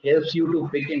actually helps you to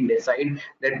pick and decide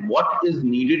that what is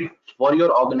needed for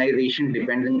your organization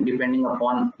depending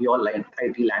upon your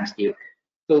IT landscape.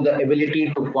 So the ability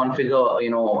to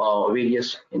configure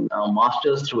various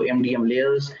masters through MDM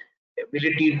layers,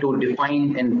 ability to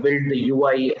define and build the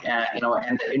UI and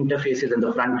the interfaces and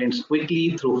the front ends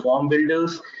quickly through form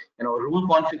builders. Rule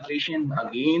configuration,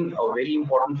 again a very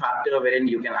important factor, wherein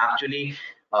you can actually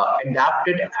adapt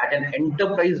it at an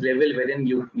enterprise level, wherein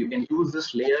you can use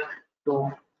this layer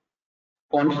to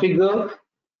configure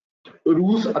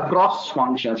rules across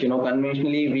functions.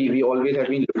 Conventionally, we always have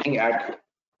been looking at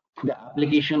the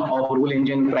application of rule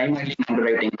engine primarily in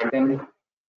underwriting, but then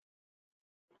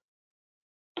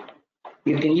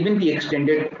it can even be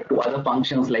extended to other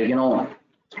functions like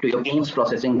to your claims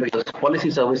processing, to your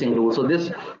policy servicing rules. So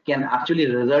this can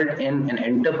actually result in an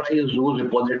enterprise rules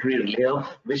repository layer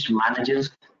which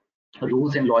manages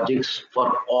rules and logics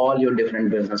for all your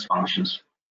different business functions.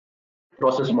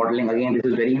 Process modeling, again, this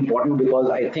is very important, because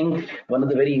I think one of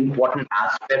the very important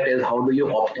aspect is how do you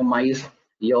optimize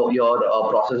your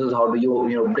processes, how do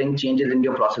you bring changes in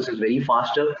your processes very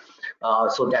faster.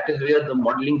 So that is where the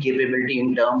modeling capability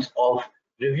in terms of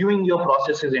reviewing your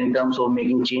processes, in terms of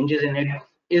making changes in it,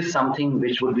 is something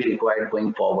which would be required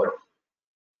going forward.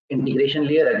 Integration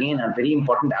layer, again a very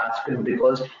important aspect,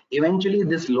 because eventually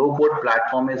this low code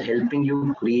platform is helping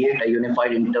you create a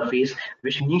unified interface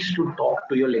which needs to talk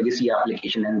to your legacy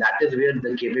application, and that is where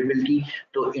the capability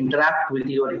to interact with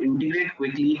or integrate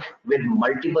quickly with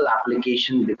multiple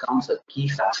applications becomes a key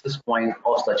success point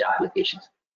of such applications.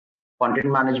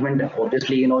 Content management,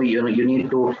 obviously you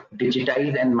need to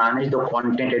digitize and manage the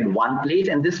content at one place,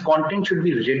 and this content should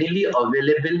be readily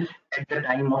available at the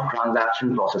time of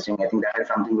transaction processing. I think that is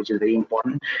something which is very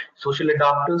important. Social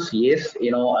adapters, yes,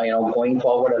 going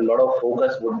forward a lot of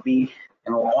focus would be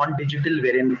on digital,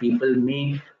 wherein people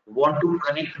may want to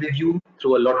connect with you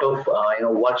through a lot of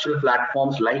virtual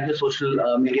platforms like the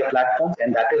social media platforms,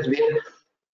 and that is where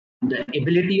the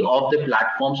ability of the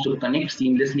platforms to connect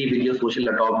seamlessly with your social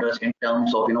adopters in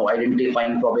terms of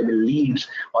identifying probable leads,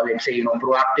 or let's say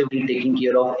proactively taking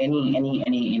care of any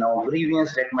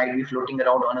grievance that might be floating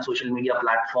around on a social media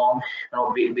platform,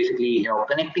 basically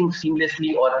connecting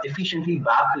seamlessly or efficiently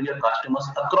back to your customers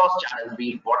across channels,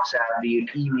 be it WhatsApp, be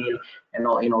it email,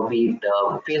 be it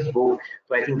Facebook.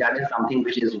 So I think that is something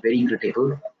which is very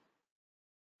critical.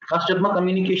 Customer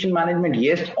communication management,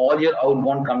 yes, all your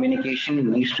outbound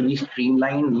communication needs to be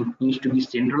streamlined, needs to be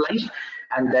centralized.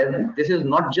 and then this is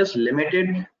not just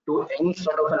limited to any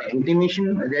sort of an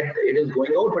intimation that it is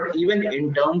going out, but even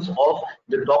in terms of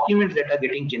the documents that are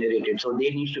getting generated. So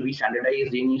they need to be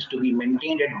standardized, they need to be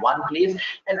maintained at one place.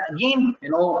 And again,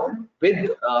 with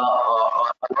a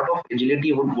lot of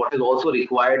agility, what is also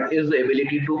required is the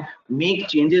ability to make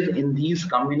changes in these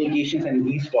communications and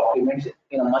these documents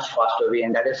in a much faster way.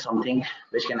 And that is something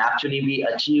which can actually be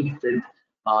achieved with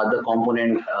the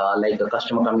component like a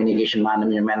customer communication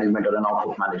management or an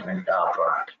output management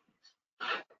product.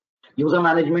 User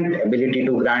management, ability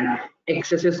to grant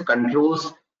accesses,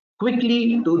 controls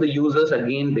quickly to the users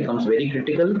again becomes very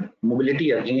critical.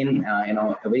 Mobility again,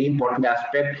 a very important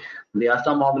aspect. There are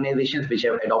some organizations which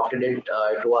have adopted it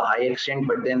to a high extent,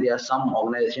 but then there are some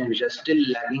organizations which are still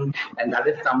lagging, and that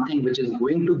is something which is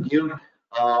going to give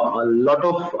a lot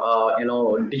of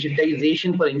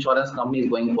digitization for insurance companies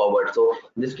going forward. So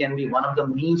this can be one of the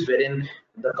means wherein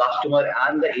the customer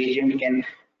and the agent can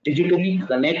digitally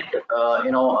connect,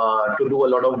 to do a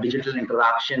lot of digital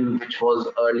interaction, which was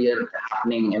earlier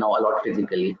happening, a lot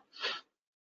physically.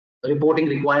 Reporting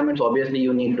requirements, obviously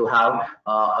you need to have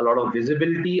a lot of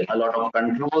visibility, a lot of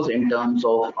controls in terms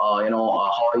of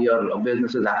how your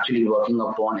business is actually working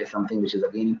upon is something which is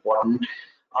again important.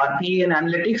 RPA and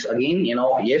analytics, again,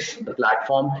 yes, the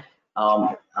platform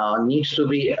needs to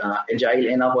be agile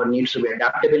enough or needs to be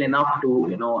adaptable enough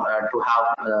to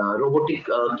have robotic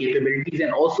capabilities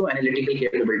and also analytical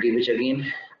capability, which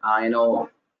again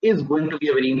is going to be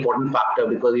a very important factor,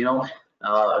 because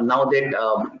now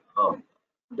that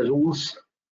the rules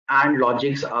and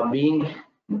logics are being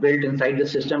built inside the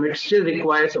system, it still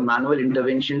requires a manual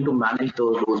intervention to manage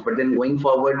those rules. But then going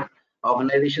forward,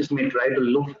 organizations may try to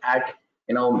look at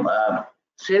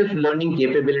self-learning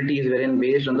capabilities, wherein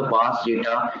based on the past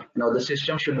data, the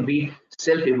system should be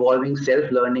self-evolving,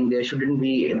 self-learning. There shouldn't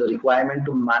be the requirement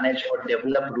to manage or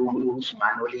develop rules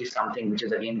manually, something which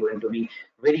is again going to be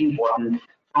very important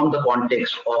from the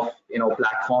context of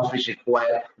platforms which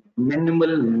require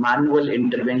minimal manual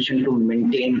intervention to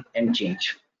maintain and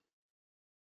change.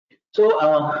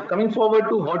 So coming forward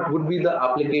to what would be the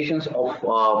applications of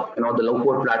the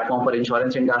low-code platform for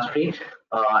insurance industry,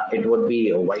 it would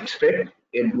be widespread.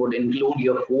 It would include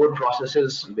your core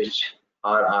processes, which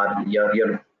are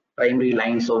your primary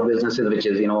lines of businesses, which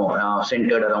is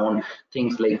centered around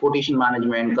things like quotation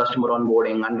management, customer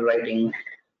onboarding, underwriting,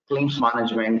 claims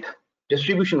management,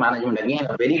 distribution management. Again,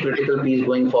 a very critical piece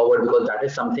going forward, because that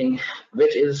is something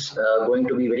which is going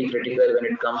to be very critical when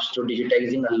it comes to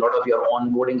digitizing a lot of your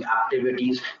onboarding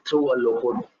activities through a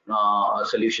low-code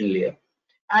solution layer,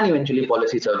 and eventually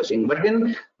policy servicing. But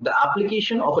then the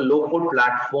application of a low-code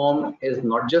platform is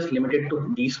not just limited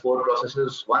to these core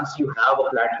processes. Once you have a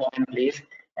platform in place,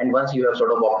 and once you have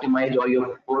sort of optimized all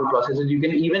your core processes, you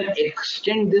can even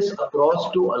extend this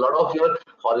across to a lot of your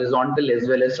horizontal as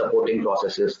well as supporting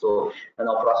processes. So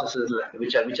processes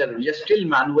which are still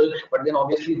manual, but then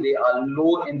obviously they are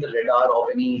low in the radar of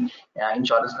any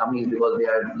insurance companies, because they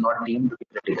are not deemed to be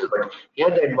critical. But here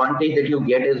the advantage that you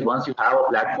get is, once you have a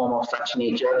platform of such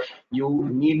nature, you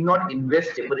need not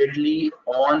invest separately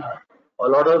on a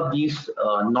lot of these,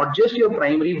 not just your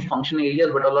primary function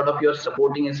areas, but a lot of your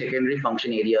supporting and secondary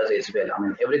function areas as well. I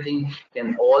mean, everything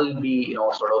can all be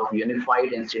sort of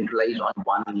unified and centralized on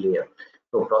one layer.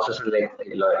 So processes like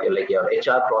your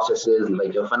HR processes,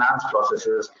 like your finance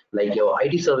processes, like your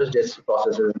IT service desk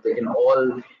processes, they can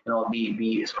all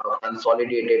be sort of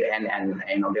consolidated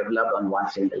and developed on one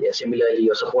single layer. Similarly,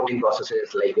 your supporting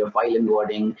processes like your file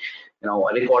onboarding,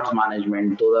 records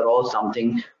management, those are all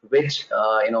something which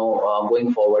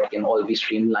going forward can all be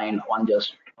streamlined on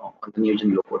just on the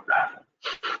Newgen low-code platform.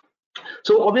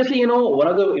 So obviously, one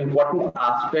of the important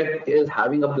aspect is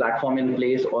having a platform in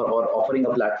place, or offering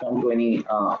a platform to any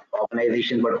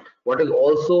organization. But what is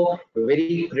also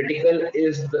very critical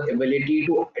is the ability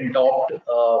to adopt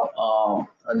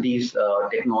these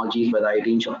technologies by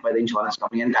the insurance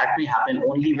company, and that may happen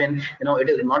only when it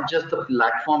is not just the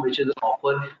platform which is an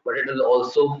offer, but it is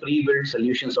also pre-built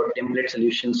solutions or template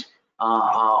solutions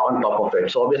on top of it.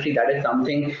 So obviously that is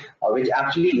something which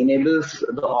actually enables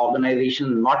the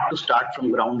organization not to start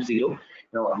from ground zero.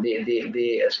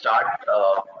 They start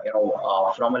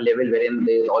from a level wherein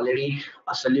there is already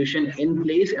a solution in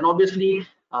place, and obviously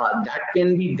that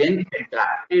can be then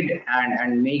adapted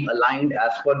and make aligned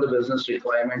as per the business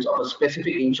requirements of a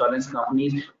specific insurance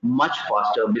companies much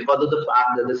faster, because of the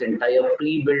fact that this entire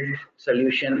pre-built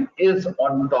solution is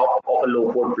on top of a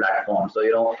low-code platform.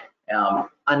 So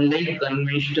unlike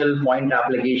conventional point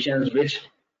applications, which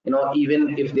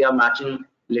even if they are matching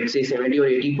let's say 70 or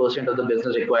 80% of the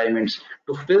business requirements,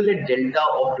 to fill the delta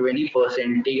of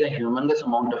 20% take a humongous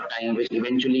amount of time, which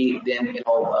eventually then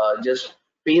just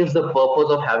fails the purpose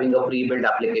of having a pre-built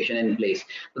application in place.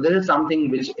 So this is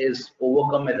something which is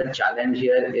overcome as a challenge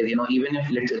here. Is even if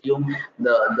let's assume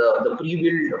the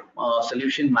pre-built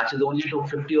solution matches only to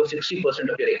 50 or 60%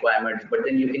 of your requirements, but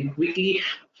then you can quickly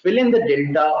fill in the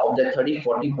delta of the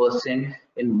 30-40%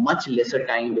 in much lesser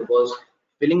time, because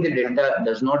filling the delta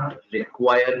does not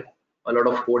require a lot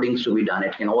of codings to be done.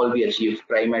 It can all be achieved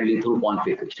primarily through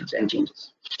configurations and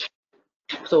changes.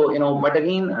 So, but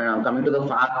again, coming to the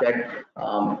fact that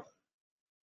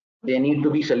there need to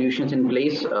be solutions in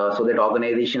place so that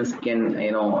organizations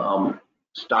can,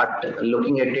 start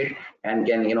looking at it and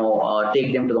can,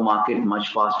 take them to the market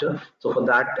much faster. So for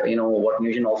that, what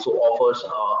Newgen also offers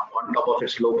on top of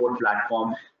its low-code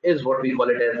platform is what we call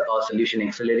it as solution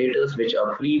accelerators, which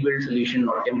are pre-built solution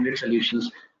or template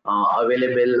solutions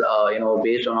available,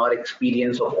 based on our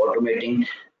experience of automating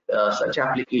such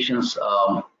applications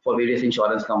for various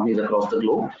insurance companies across the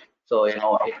globe. So, it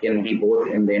can be both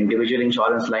in the individual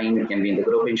insurance line, it can be in the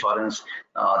group insurance,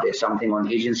 there's something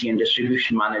on agency and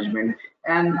distribution management,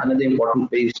 and another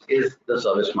important piece is the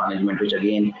service management, which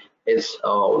again is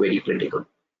very critical.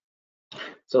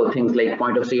 So things like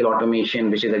point of sale automation,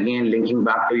 which is again linking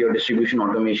back to your distribution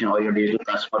automation or your digital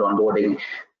customer onboarding,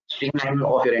 streamlining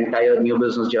of your entire new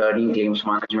business journey, claims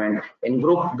management. And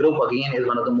group again is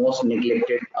one of the most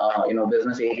neglected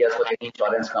business areas for any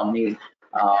insurance companies.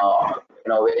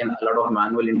 Wherein a lot of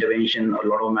manual intervention, a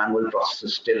lot of manual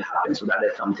processes still happen. So that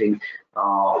is something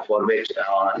for which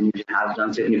Newgen has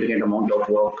done significant amount of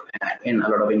work in a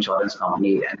lot of insurance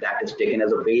companies, and that is taken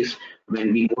as a base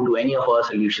when we go to any of our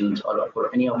solutions or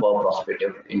for any of our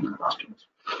prospective customers.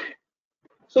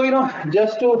 So,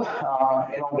 just to,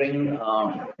 bring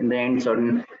in the end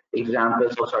certain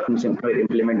examples or certain simple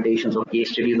implementations or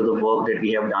case studies of the work that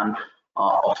we have done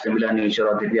of similar nature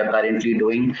or that we are currently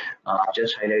doing,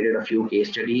 just highlighted a few case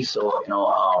studies. So,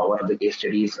 one of the case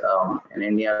studies in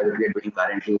India that we are doing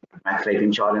currently, Max Life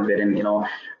Insurance, wherein,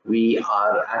 we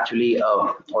are actually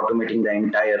automating the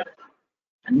entire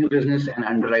new business and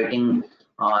underwriting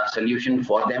solution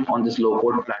for them on this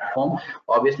low-code platform.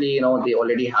 Obviously, they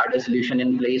already had a solution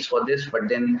in place for this, but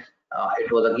then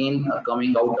it was again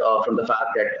coming out from the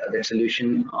fact that that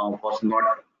solution was not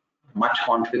much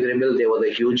configurable. There was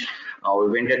a huge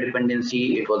vendor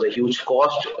dependency. It was a huge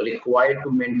cost required to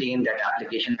maintain that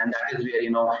application, and that is where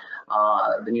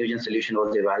the Newgen solution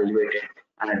was evaluated,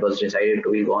 and it was decided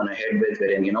to be gone ahead with,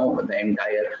 wherein the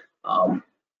entire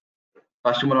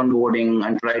customer onboarding,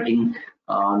 underwriting,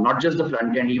 not just the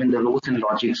front end, even the rules and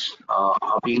logics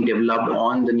are being developed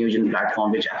on the Newgen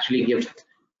platform, which actually gives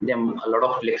them a lot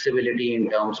of flexibility in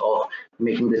terms of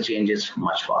making the changes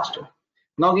much faster.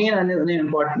 Now, again, an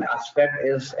important aspect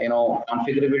is,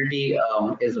 configurability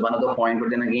is one of the points, but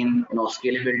then again,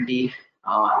 scalability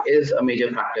is a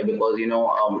major factor, because,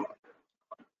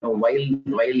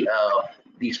 while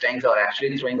these tanks are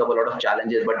actually throwing up a lot of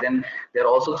challenges, but then they're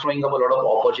also throwing up a lot of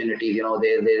opportunities.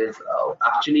 There's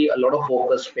actually a lot of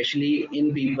focus, especially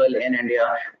in people in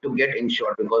India, to get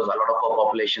insured, because a lot of our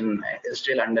population is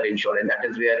still underinsured, and that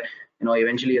is where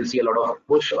eventually you'll see a lot of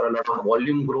push or a lot of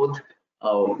volume growth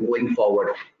going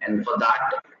forward. And for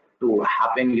that to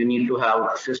happen, you need to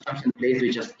have systems in place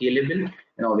which are scalable,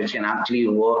 which can actually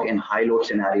work in high load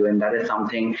scenario, and that is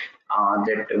something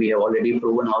that we have already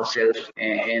proven ourselves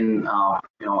in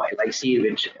LIC,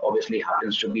 which obviously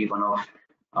happens to be one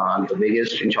of the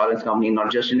biggest insurance company,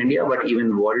 not just in India but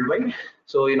even worldwide.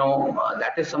 So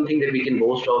that is something that we can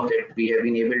boast of, that we have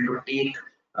been able to take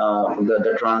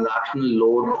the transactional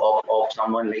load of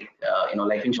someone like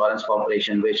Life Insurance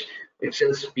Corporation, which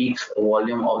itself speaks a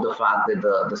volume of the fact that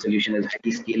the solution is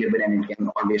highly scalable and it can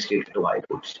always cater to high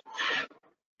loads.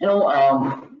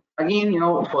 Again,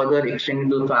 further extending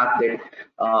to the fact that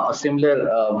a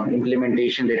similar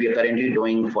implementation that we are currently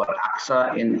doing for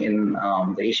AXA in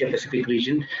the Asia Pacific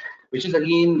region, which is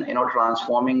again,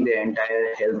 transforming the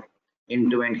entire health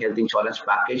end-to-end health insurance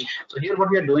package. So here what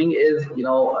we are doing is, we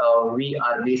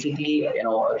are basically,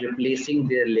 replacing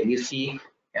their legacy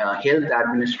health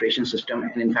administration system,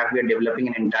 and in fact, we are developing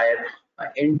an entire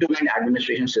end-to-end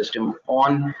administration system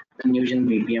on the Newgen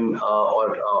BPM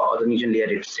or the Newgen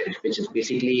layer itself, which is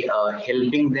basically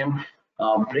helping them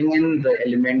bring in the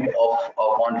element of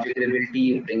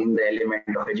configurability, bring in the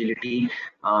element of agility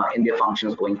in their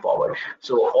functions going forward.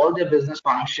 So all their business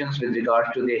functions with regards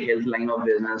to their health line of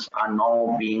business are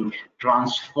now being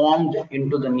transformed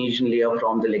into the Newgen layer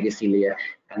from the legacy layer,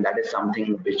 and that is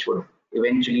something which would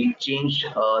eventually change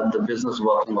the business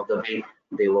working of the way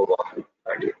they were working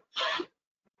earlier.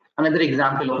 Another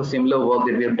example of a similar work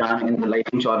that we have done in the life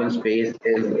insurance space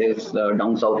is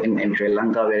down south in Sri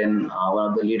Lanka, wherein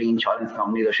one of the leading insurance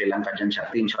companies of Sri Lanka,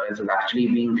 Janshakti Insurance, has actually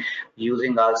been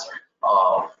using us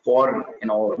for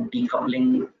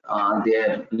decoupling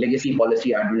their legacy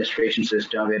policy administration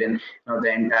system, wherein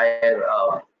the entire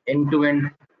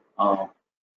end-to-end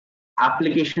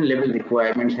application level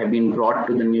requirements have been brought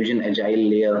to the Newgen Agile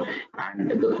layer,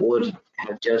 and the core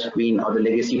has just been, or the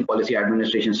legacy policy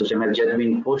administration system has just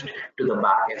been pushed to the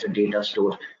back as a data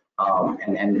store.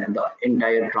 And the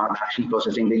entire transaction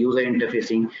processing, the user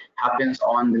interfacing happens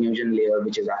on the Newgen layer,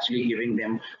 which is actually giving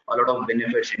them a lot of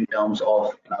benefits in terms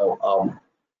of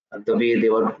the way they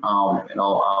were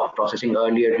processing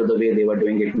earlier to the way they were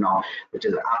doing it now, which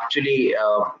is actually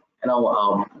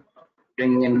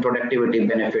bringing in productivity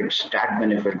benefits, stat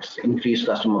benefits, increased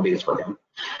customer base for them.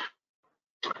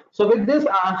 So with this,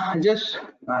 just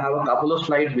have a couple of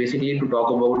slides basically to talk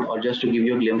about, or just to give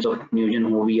you a glimpse of Newgen,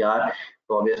 who we are.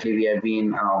 So obviously we have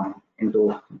been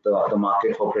into the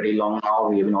market for pretty long now.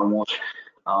 We have been almost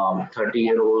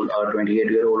 30-year-old or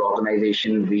 28-year-old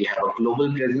organization. We have a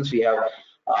global presence. We have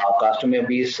customer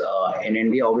base in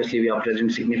India. Obviously, we are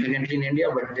present significantly in India,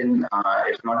 but then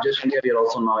it's not just India. We are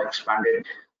also now expanded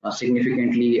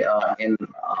significantly in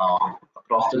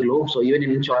across the globe. So even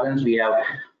in insurance, we have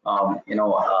a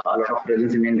lot of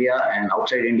presence in India, and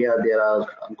outside India, there are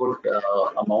a good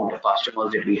amount of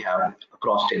customers that we have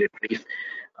across territories.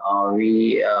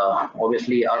 We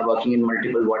obviously are working in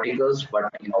multiple verticals,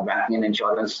 but banking and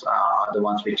insurance are the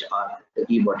ones which are the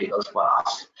key verticals for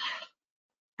us.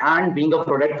 And being a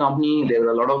product company, there's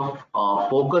a lot of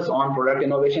focus on product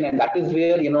innovation, and that is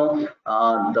where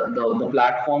the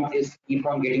platform is keep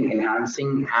on getting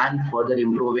enhancing and further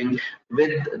improving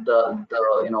with the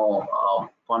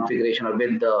configuration, or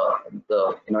with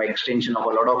the extension of a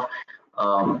lot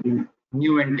of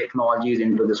new and technologies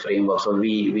into this framework. So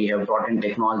we have brought in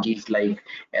technologies like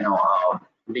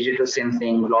digital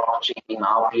sensing, blockchain,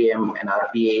 RPM and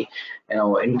RPA,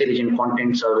 intelligent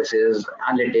content services,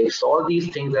 analytics. All these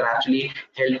things are actually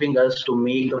helping us to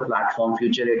make the platform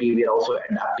future ready. We are also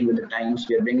adapting with the times.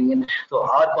 We are bringing in. So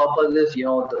our purpose is,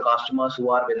 the customers who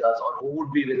are with us or who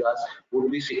would be with us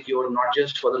would be secure, not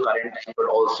just for the current time, but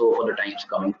also for the times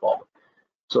coming forward.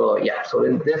 So yeah, so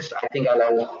with this, I think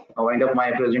I'll wind up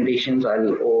my presentations.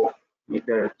 I'll make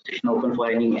the session open for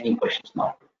any questions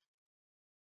now.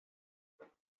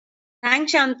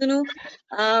 Thanks, Shantanu.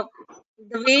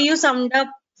 The way you summed up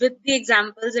with the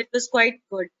examples, it was quite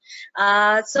good.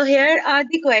 So here are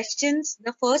the questions.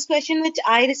 The first question which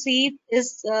I received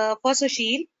is for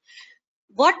Sushil.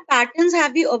 What patterns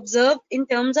have you observed in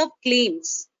terms of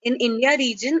claims in India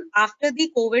region after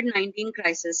the COVID-19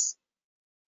 crisis?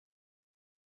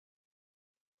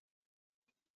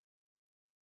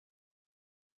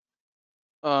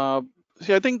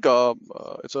 See, I think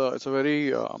it's a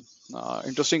very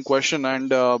interesting question, and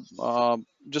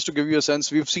just to give you a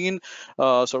sense, we've seen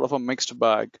sort of a mixed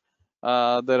bag.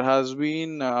 There has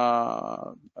been,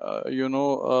 an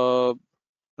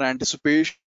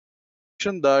anticipation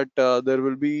that there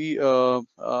will be a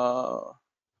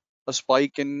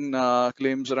spike in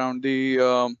claims around the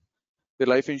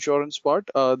life insurance part.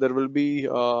 There will be,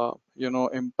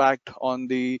 impact on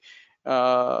the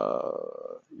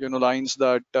lines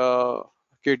that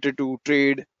cater to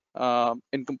trade,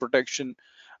 income protection,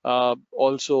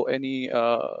 also any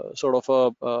sort of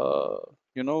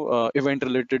event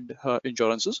related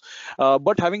insurances.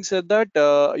 But having said that,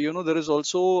 there is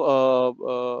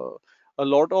also a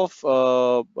lot of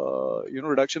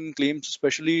reduction in claims,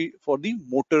 especially for the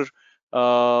motor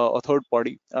a third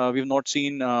party. We've not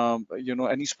seen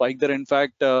any spike there. In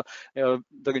fact, the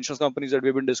insurance companies that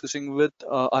we've been discussing with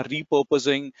are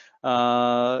repurposing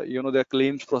their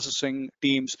claims processing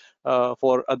teams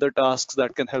for other tasks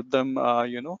that can help them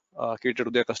cater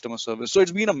to their customer service. So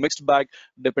it's been a mixed bag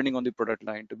depending on the product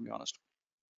line, to be honest.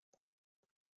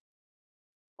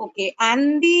 Okay,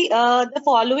 and the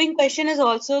following question is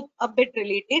also a bit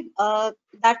related.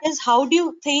 That is, what do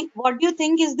you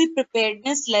think is the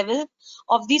preparedness level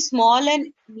of the small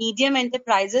and medium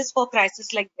enterprises for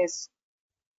crisis like this?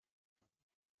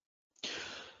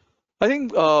 I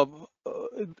think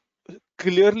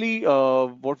clearly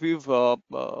what we've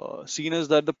seen is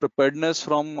that the preparedness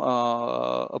from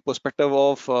a perspective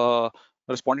of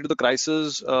responding to the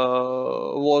crisis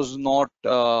was not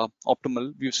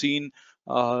optimal. We've seen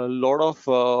a lot of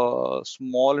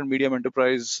small and medium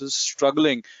enterprises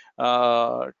struggling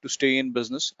to stay in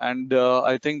business, and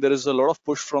I think there is a lot of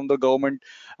push from the government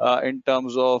in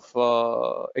terms of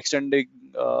extending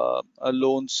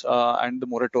loans and the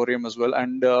moratorium as well.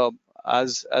 And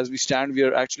as we stand, we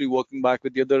are actually working back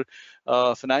with the other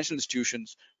financial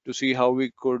institutions to see how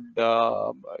we could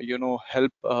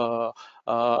help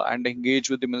and engage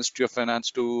with the Ministry of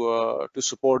Finance to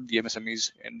support the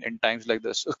MSMEs in times like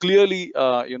this. Clearly,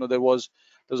 there was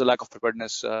a lack of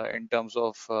preparedness in terms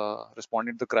of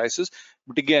responding to the crisis.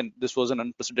 But again, this was an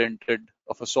unprecedented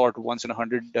of a sort, once in a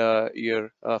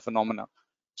 100-year phenomena.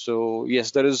 So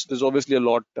yes, there's obviously a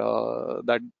lot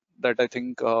that I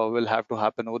think will have to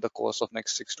happen over the course of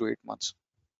next 6 to 8 months.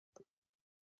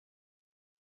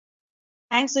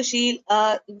 Thanks, Sushil.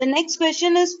 The next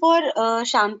question is for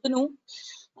Shantanu.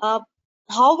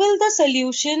 How will the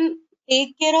solution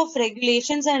take care of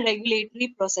regulations and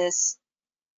regulatory process?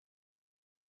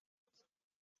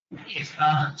 Yes.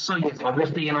 So yes,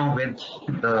 obviously, with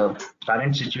the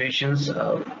current situations,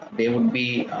 there would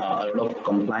be a lot of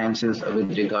compliances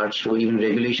with regards to even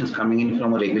regulations coming in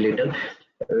from a regulator,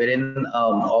 wherein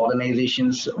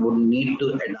organizations would need to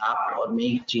adapt or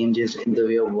make changes in the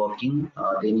way of working.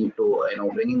 They need to,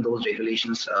 bring in those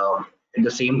regulations at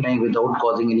the same time without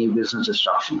causing any business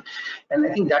disruption. And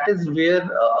I think that is where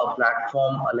a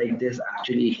platform like this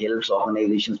actually helps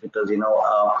organizations, because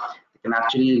can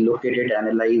actually look at it,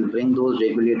 analyze, bring those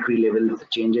regulatory level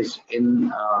changes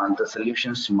in the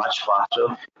solutions much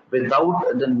faster without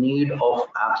the need of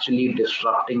actually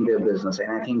disrupting their business.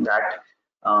 And I think that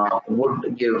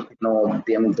would give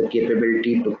them the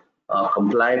capability to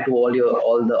comply to all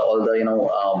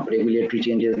the regulatory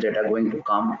changes that are going to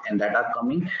come and that are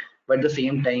coming, but at the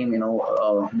same time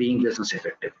being business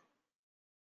effective.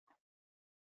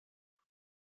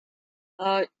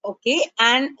 Okay,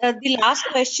 and the last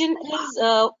question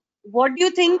is, what do you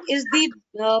think is the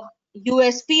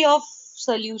USP of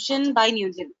solution by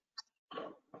Newgen?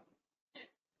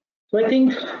 So I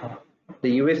think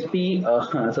the USP,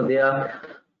 so they are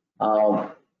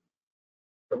one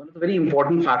of the very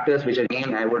important factors, which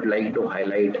again I would like to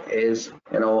highlight, is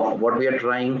what we are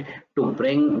trying to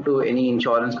bring to any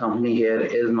insurance company here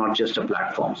is not just a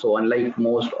platform. So unlike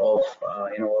most of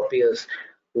our peers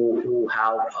who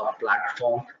have a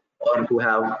platform or who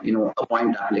have a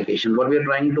point application, what we are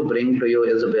trying to bring to you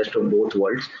is the best of both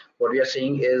worlds. What we are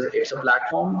saying is it's a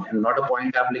platform and not a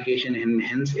point application, and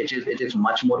hence it is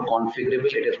much more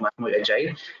configurable, it is much more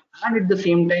agile, and at the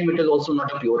same time it is also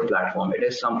not a pure platform.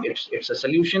 It's a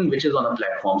solution which is on a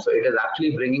platform, so it is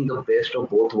actually bringing the best of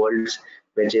both worlds,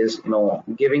 which is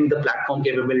giving the platform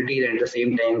capabilities and at the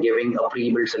same time giving a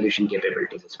pre-built solution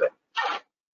capabilities as well.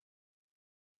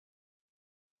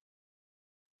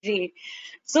 Great.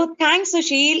 So thanks,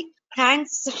 Sushil.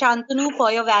 Thanks, Shantanu,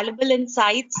 for your valuable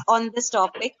insights on this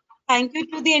topic. Thank you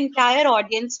to the entire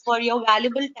audience for your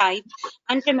valuable time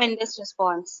and tremendous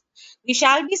response. We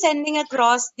shall be sending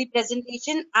across the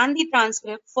presentation and the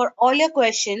transcript for all your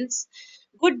questions.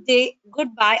 Good day,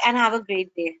 goodbye, and have a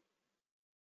great day.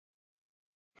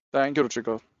 Thank you,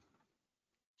 Ruchika.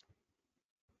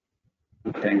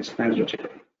 Thanks,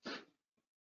 Ruchika.